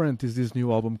different is this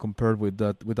new album compared with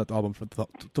that album from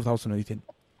 2018?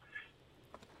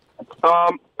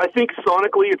 I think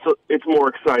sonically it's more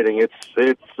exciting.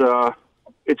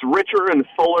 It's richer and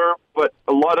fuller, but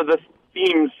a lot of the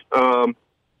themes,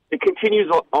 it continues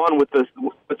on with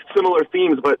similar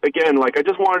themes. But again, I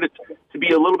just wanted it to be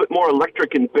a little bit more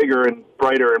electric and bigger and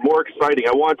brighter and more exciting.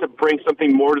 I wanted to bring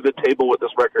something more to the table with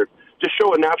this record, just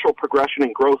show a natural progression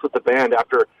and growth with the band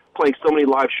after playing so many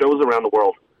live shows around the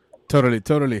world.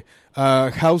 Totally.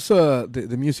 How's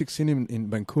the music scene in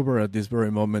Vancouver at this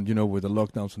very moment, with the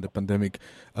lockdowns and the pandemic?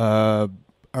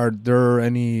 Are there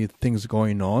any things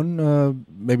going on,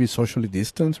 maybe socially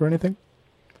distanced or anything?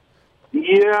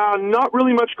 Yeah, not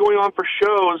really much going on for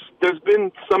shows. There's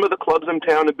been some of the clubs in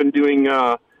town have been doing,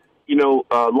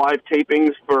 live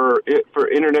tapings for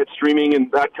internet streaming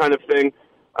and that kind of thing.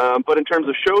 But in terms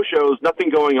of shows, nothing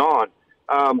going on.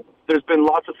 There's been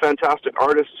lots of fantastic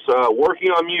artists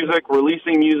working on music,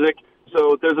 releasing music.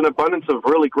 So there's an abundance of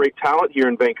really great talent here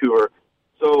in Vancouver.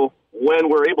 So when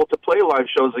we're able to play live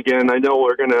shows again, I know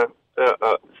we're going to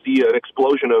see an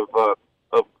explosion of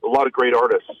a lot of great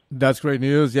artists. That's great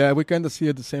news. Yeah, we kind of see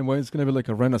it the same way. It's going to be like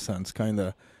a renaissance, kind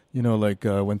of,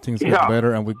 when things get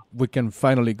better and we can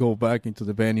finally go back into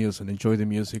the venues and enjoy the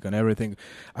music and everything.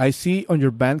 I see on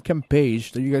your Bandcamp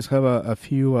page that you guys have a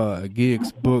few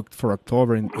gigs booked for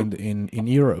October in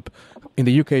Europe, in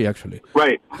the UK actually.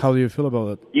 Right. How do you feel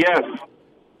about it? Yes.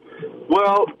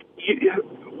 Well,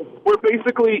 we're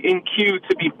basically in queue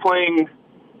to be playing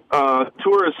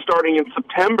tours starting in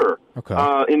September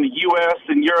in the U.S.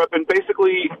 and Europe, and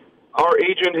basically our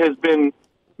agent has been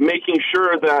making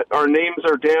sure that our names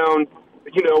are down,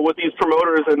 with these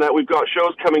promoters, and that we've got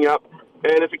shows coming up.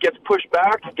 And if it gets pushed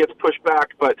back, it gets pushed back,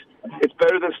 but it's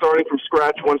better than starting from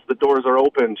scratch once the doors are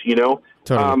opened,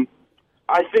 Totally.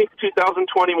 I think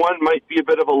 2021 might be a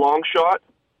bit of a long shot,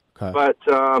 but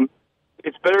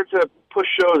it's better to push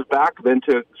shows back than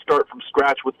to start from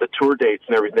scratch with the tour dates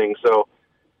and everything. So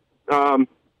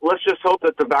let's just hope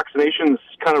that the vaccinations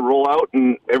kind of roll out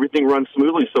and everything runs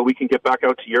smoothly so we can get back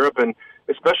out to Europe, and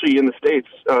especially in the States.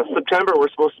 September, we're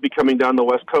supposed to be coming down the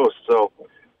West Coast, so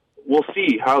we'll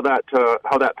see how that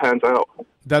pans out.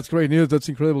 That's great news. That's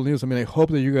incredible news. I mean, I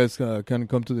hope that you guys can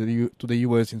come to the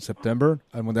U.S. in September.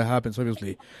 And when that happens,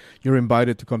 obviously, you're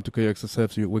invited to come to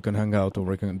KXSF so we can hang out or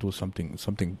we can do something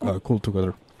cool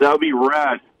together. That would be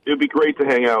rad. It would be great to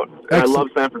hang out. And I love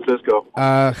San Francisco.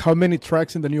 How many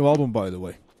tracks in the new album, by the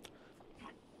way?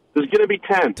 There's going to be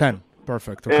 10. 10.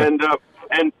 Perfect. Okay. And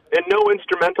no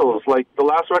instrumentals. Like, the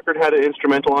last record had an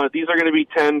instrumental on it. These are going to be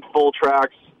 10 full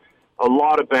tracks, a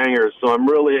lot of bangers. So I'm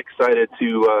really excited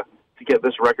to get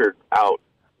this record out.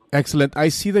 Excellent. I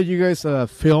see that you guys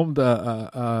filmed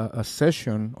a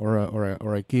session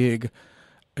or a gig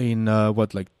in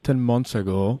 10 months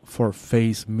ago for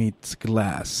Face Meets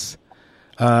Glass.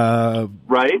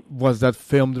 Right. Was that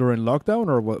filmed during lockdown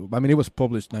or what? I mean, it was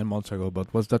published 9 months ago,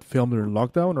 but was that filmed during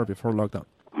lockdown or before lockdown?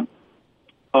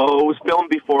 Oh, it was filmed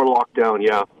before lockdown.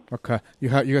 Yeah. Okay. You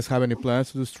guys have any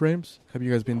plans to do streams? Have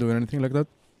you guys been doing anything like that?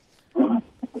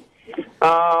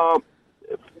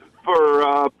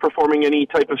 For performing any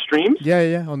type of streams?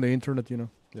 Yeah, on the internet, Yep.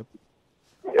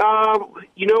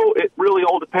 It really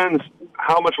all depends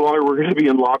how much longer we're going to be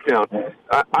in lockdown.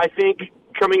 I think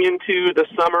coming into the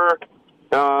summer,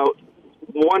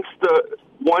 once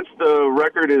the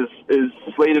record is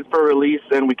slated for release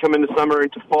and we come into summer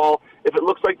into fall, if it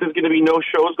looks like there's going to be no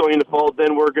shows going into fall,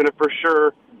 then we're going to for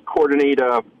sure coordinate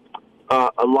a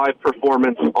live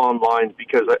performance online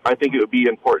because I think it would be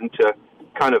important to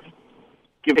kind of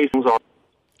give things off.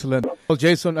 Excellent. Well,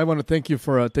 Jason, I want to thank you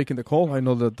for taking the call. I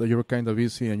know that you're kind of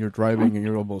busy and you're driving and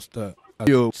you're almost but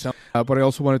I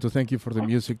also wanted to thank you for the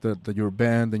music that your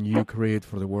band and you create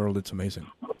for the world. It's amazing.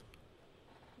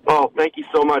 Oh, thank you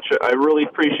so much. I really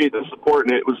appreciate the support,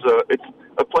 and it's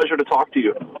a pleasure to talk to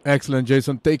you. Excellent,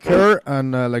 Jason. Take care,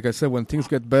 and like I said, when things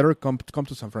get better, come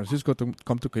to San Francisco,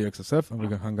 come to KXSF, and we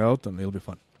can hang out, and it'll be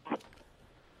fun.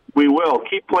 We will.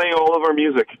 Keep playing all of our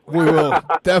music. We will.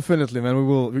 Definitely, man. We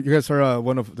will. You guys are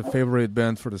one of the favorite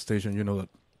bands for the station. You know that.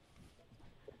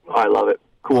 I love it.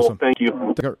 Cool. Awesome. Thank you.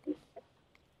 Take care.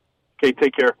 Okay,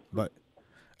 take care. Bye.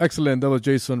 Excellent. That was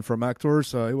Jason from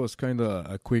Actors. It was kind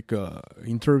of a quick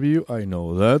interview. I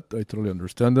know that. I totally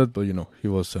understand that. But, he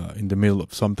was in the middle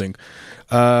of something.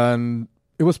 And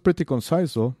it was pretty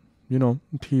concise, though.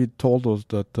 He told us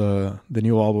that the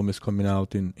new album is coming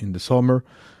out in the summer.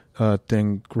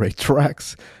 10 great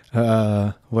tracks.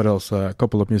 What else? A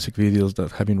couple of music videos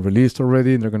that have been released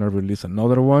already. And they're going to release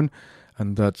another one.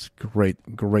 And that's great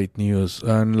news.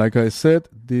 And like I said,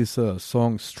 this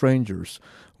song, Strangers,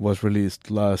 was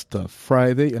released last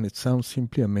Friday, and it sounds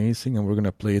simply amazing, and we're going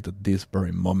to play it at this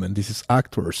very moment. This is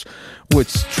Actors with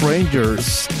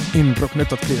Strangers in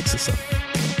Rocknet at KXSF.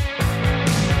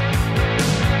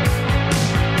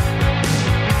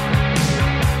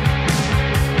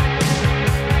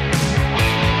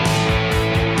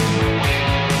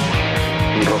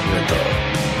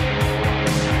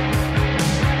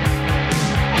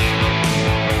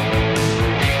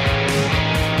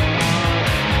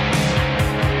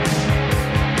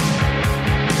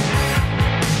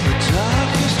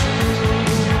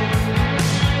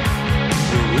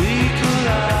 We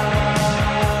collide.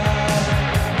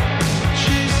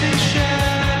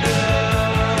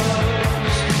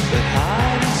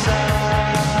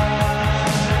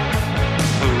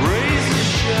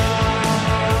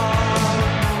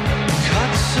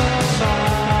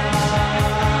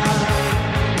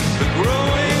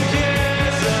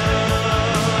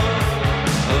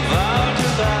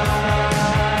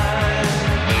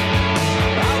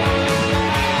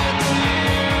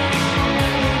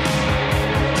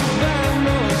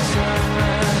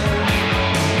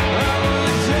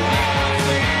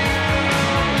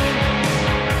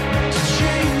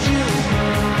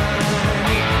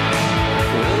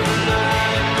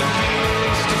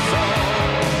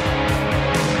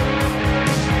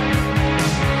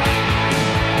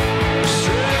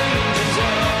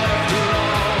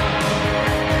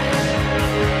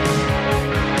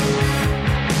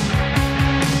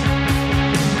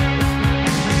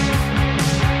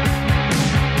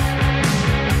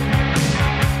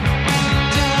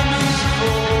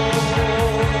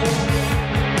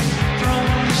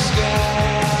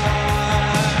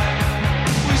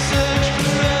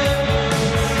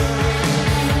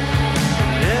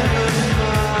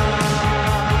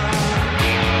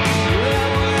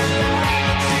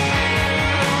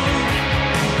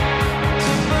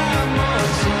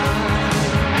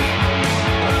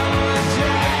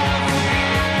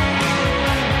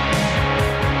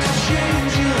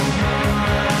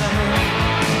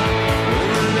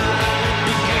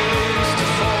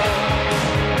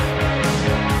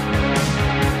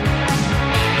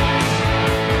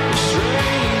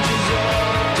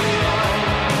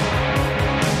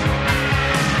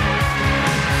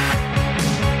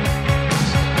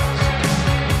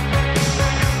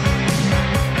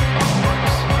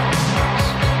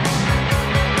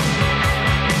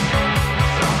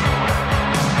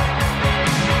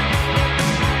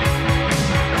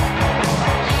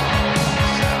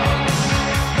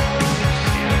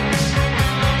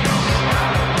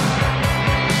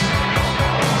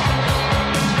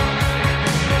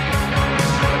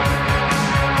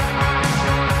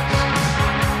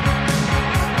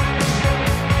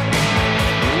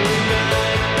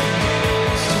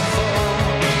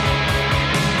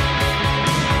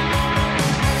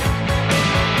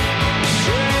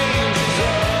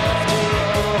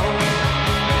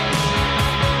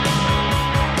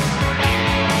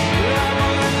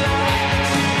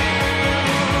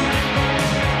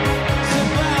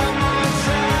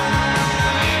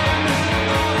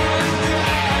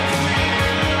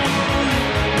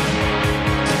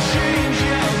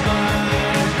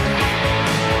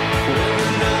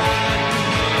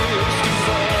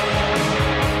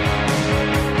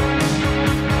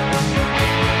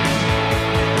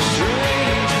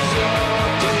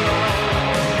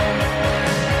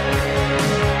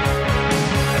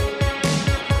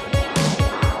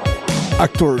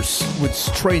 Actors with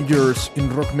Strangers in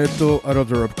Rockneto out of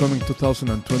their upcoming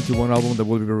 2021 album that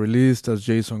will be released, as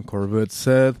Jason Corbett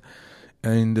said,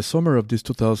 in the summer of this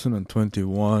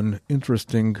 2021.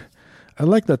 Interesting. I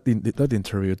like that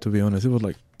interview, to be honest. It was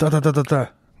like, da-da-da-da-da.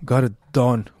 Got it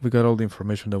done. We got all the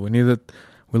information that we needed.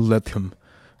 We'll let him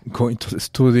go into the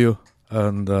studio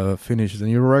and finish the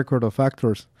new record of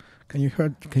Actors. Can you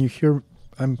hear?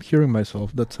 I'm hearing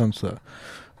myself. That sounds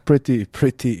pretty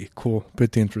cool,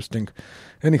 pretty interesting.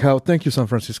 Anyhow, thank you, San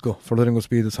Francisco, for letting us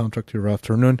be the soundtrack to your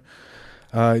afternoon.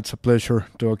 It's a pleasure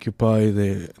to occupy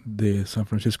the San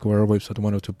Francisco airwaves at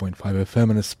 102.5 FM,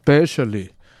 and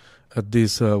especially at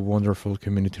this wonderful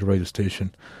community radio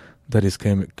station that is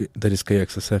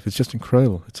KXSF. It's just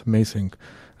incredible. It's amazing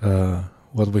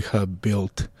what we have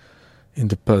built in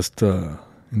the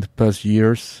past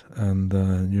years, and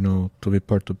to be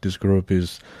part of this group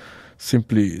is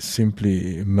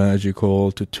simply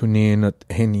magical. To tune in at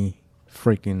any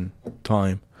freaking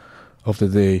time of the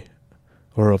day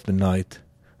or of the night,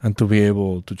 and to be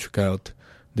able to check out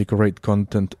the great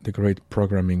content, the great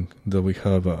programming that we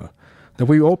have, that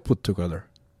we all put together.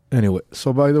 Anyway,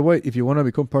 so by the way, if you want to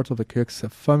become part of the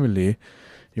KXSF family,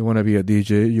 you want to be a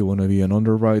DJ, you want to be an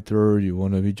underwriter, you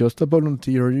want to be just a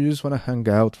volunteer, you just want to hang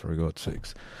out, for God's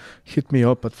sakes, hit me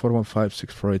up at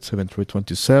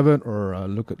 415-648-7327, or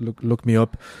look me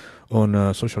up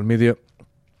on social media,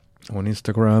 on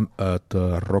Instagram at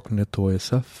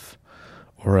RocknetoSF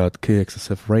or at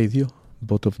KXSF Radio,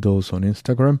 both of those on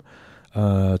Instagram.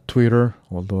 Twitter,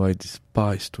 although I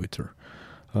despise Twitter,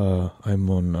 I'm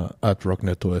on at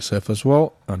RocknetoSF as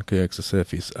well, and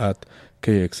KXSF is at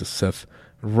KXSF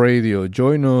Radio.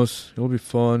 Join us. It'll be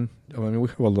fun. I mean, we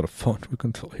have a lot of fun. We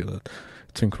can tell you that.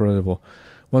 It's incredible.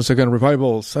 Once again,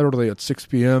 Revival, Saturday at 6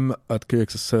 p.m. at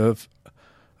KXSF.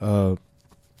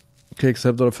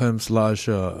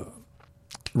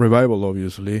 KXSF.fm/Revival,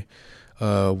 obviously.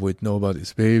 With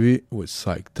Nobody's Baby, with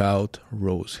Psyched Out,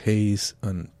 Rose Hayes,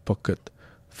 and Pocket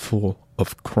Full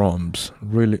of Crumbs.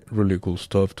 Really, really cool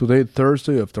stuff. Today,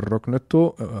 Thursday, after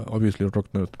Rockneto, obviously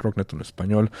Rockneto en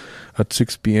Español, at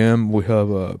 6 p.m. we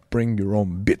have Bring Your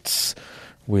Own Beats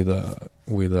with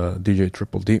DJ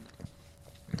Triple D.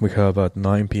 We have at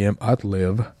 9 p.m. At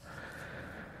Live.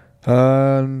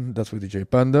 And that's with DJ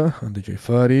Panda and DJ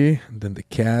Fari. Then The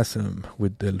Chasm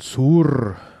with Del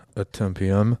Sur at 10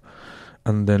 p.m.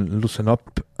 And then Loosen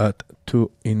Up at 2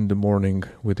 in the morning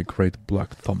with the great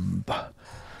Black Thumb.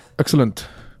 Excellent.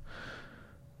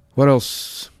 What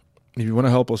else? If you want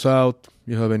to help us out,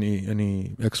 you have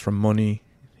any extra money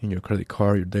in your credit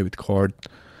card, your debit card,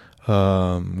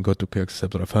 go to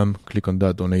KXSF.fm, click on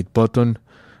that donate button,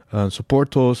 and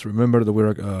support us. Remember that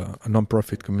we're a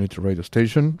non-profit community radio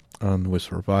station, and we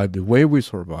survive the way we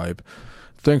survive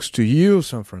thanks to you,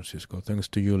 San Francisco, thanks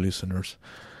to you, listeners.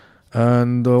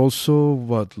 And also,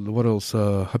 what else?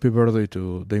 Happy birthday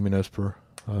to Damien Esper.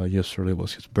 Yesterday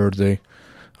was his birthday.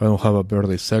 I don't have a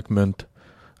birthday segment.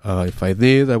 If I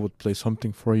did, I would play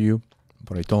something for you,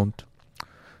 but I don't.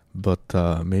 But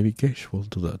maybe Gage will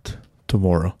do that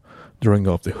tomorrow during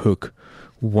Off the Hook,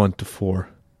 1 to 4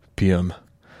 p.m.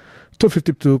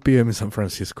 2:52 p.m. in San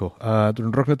Francisco.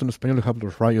 During Rockneto en Español, we have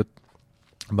Los Riot,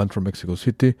 a band from Mexico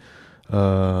City.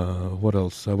 What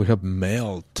else? We have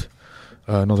Melt,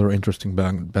 another interesting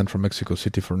band from Mexico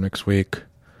City for next week.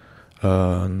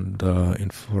 And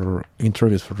for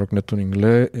interviews for Rockneto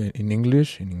in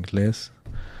English,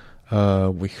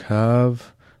 we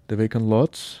have The Vacant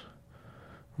Lots,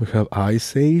 we have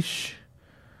Ice Age,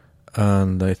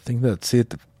 and I think that's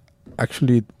it.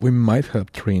 Actually, we might have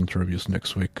 3 interviews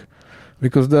next week,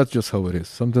 because that's just how it is.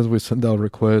 Sometimes we send out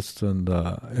requests and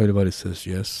everybody says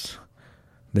yes,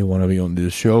 they want to be on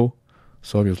this show,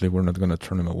 so obviously we're not going to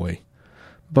turn them away.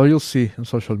 But you'll see on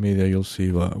social media, you'll see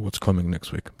what's coming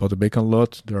next week. But The Vacant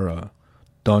Lots, they're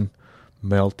done.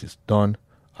 Melt is done.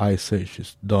 Ice Age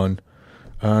is done.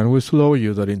 And we still owe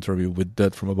you that interview with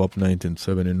Dead from Above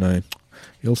 1979.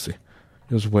 You'll see.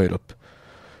 Just wait up.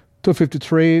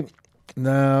 2:53.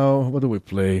 Now, what do we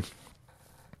play?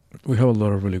 We have a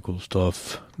lot of really cool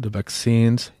stuff. The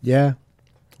Vaccines. Yeah.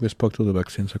 We spoke to the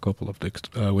Vaccines a couple of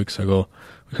weeks ago.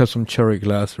 We have some Cherry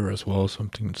Glasser as well, some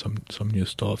new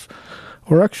stuff.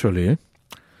 Or actually,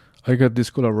 I got this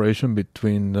collaboration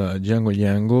between Django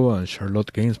Django and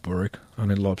Charlotte Gainsbourg,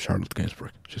 and I love Charlotte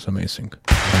Gainsbourg. She's amazing.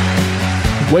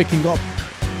 Waking Up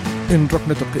in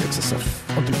Rockneto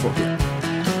KXSF until 4 p.m.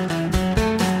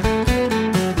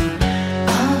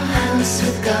 Our house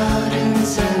with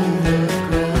gardens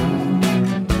overgrown,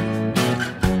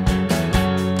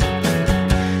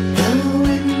 the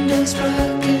windows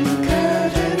broken,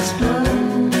 curtains blown.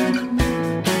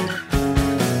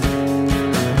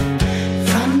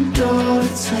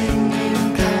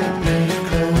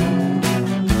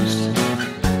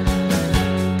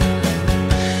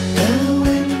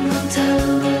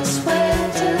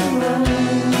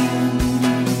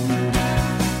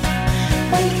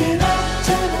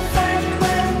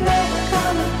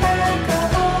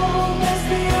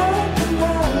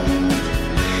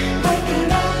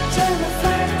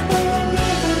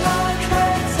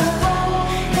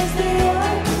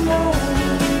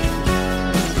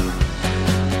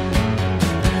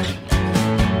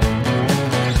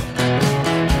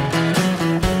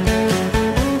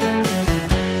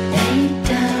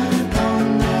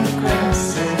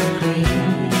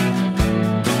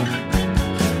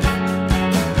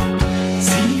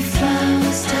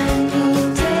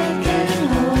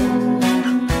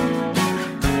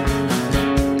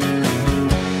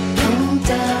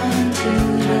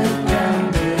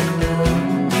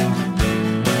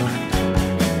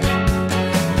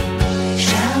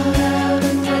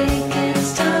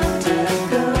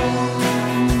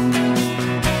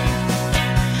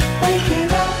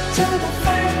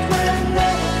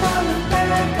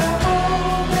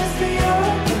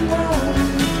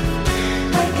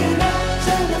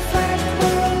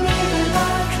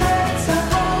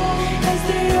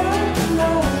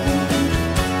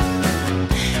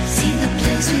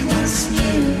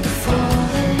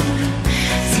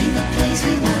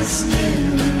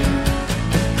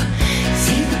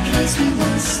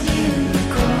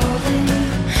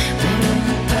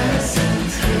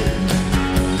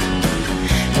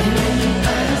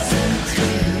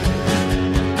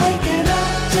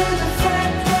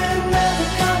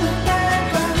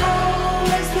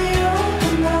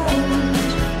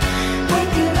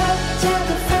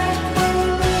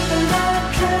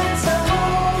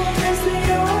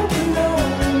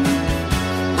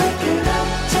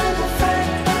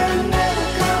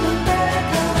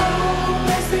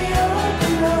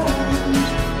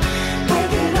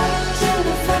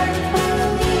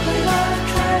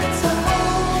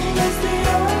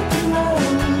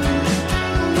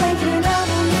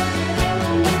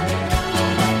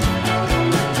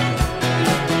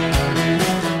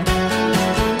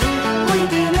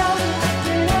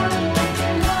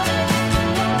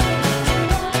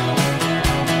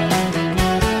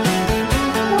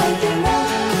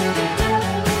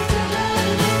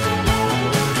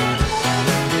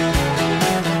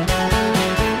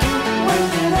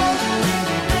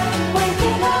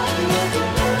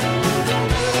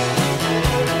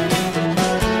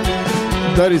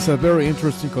 That is a very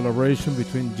interesting collaboration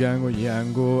between Django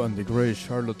Django and the great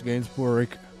Charlotte Gainsbourg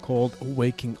called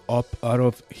Waking Up out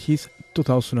of his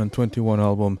 2021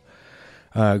 album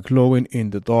Glowing in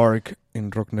the Dark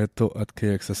in Rockneto at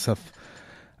KXSF.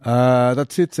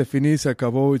 That's it, se finí, se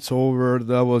acabó, it's over.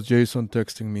 That was Jason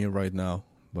texting me right now,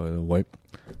 by the way.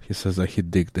 He says that he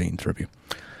digged the interview.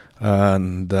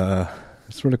 And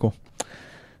it's really cool.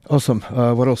 Awesome.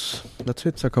 What else? That's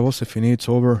it, se acabó, se finí, it's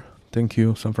over. Thank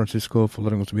you, San Francisco, for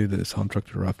letting us be the soundtrack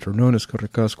to your afternoon. Es que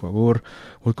ricasco, agur.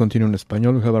 We'll continue in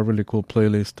Espanol. We have a really cool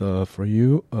playlist for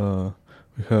you.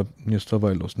 We have new stuff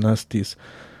by Los Nasties,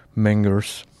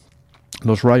 Mengers,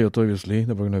 Los Riot, obviously,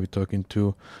 that we're going to be talking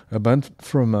to. A band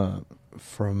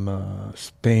from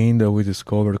Spain that we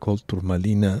discovered called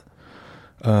Turmalina.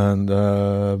 And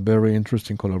very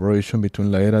interesting collaboration between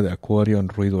La Era de Acuario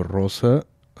and Ruido Rosa.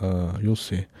 You'll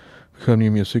see. We have new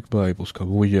music by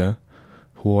Buscabulla,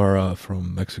 who are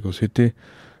from Mexico City,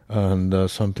 and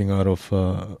something out of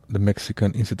the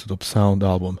Mexican Institute of Sound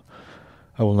album.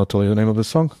 I will not tell you the name of the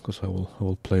song because I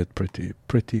will play it pretty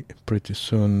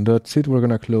soon. That's it. We're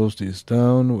gonna close this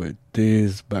down with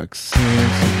these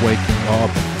Vaccines, Waking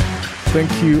Up.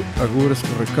 Thank you, agur, es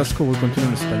que recasco. We'll continue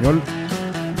en español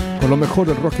con lo mejor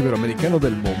del rock iberoamericano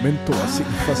del momento, así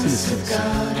fácil y sencillo.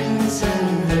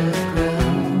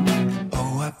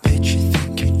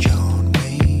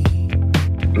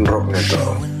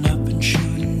 Rockneto.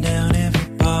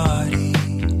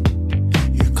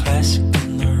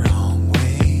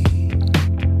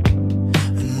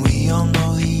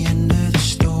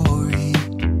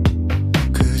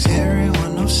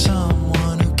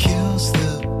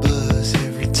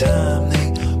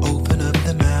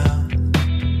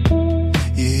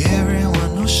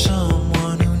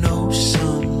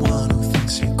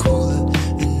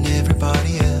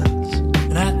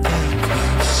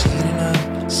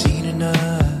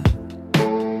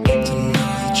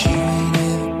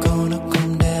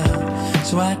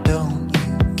 Right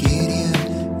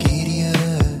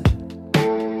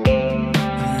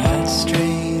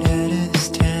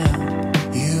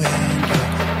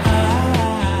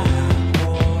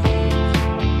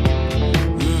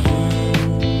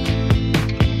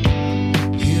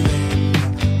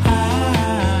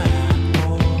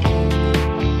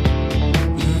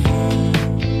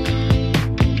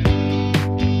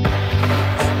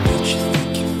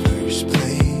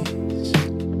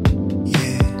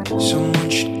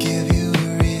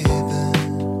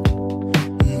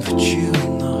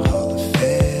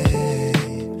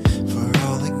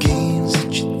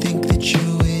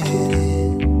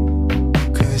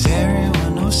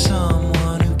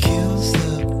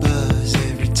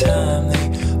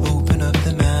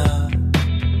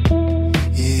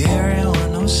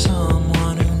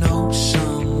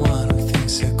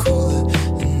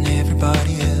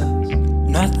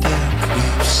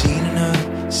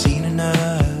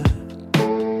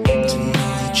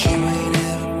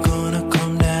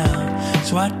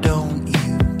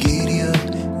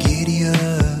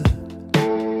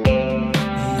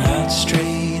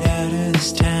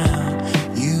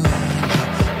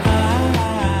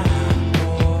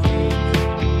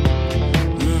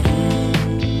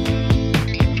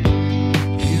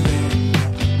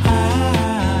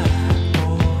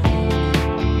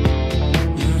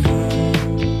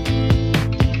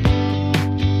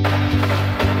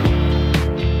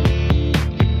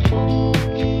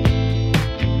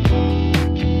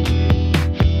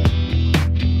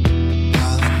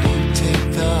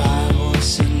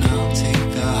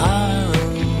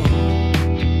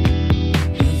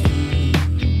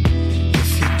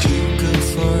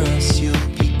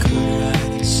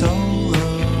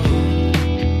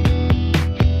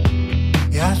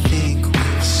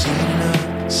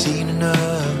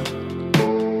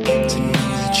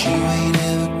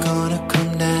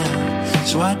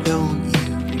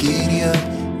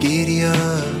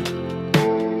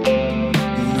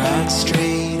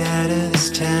straight out of this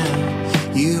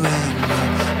town, you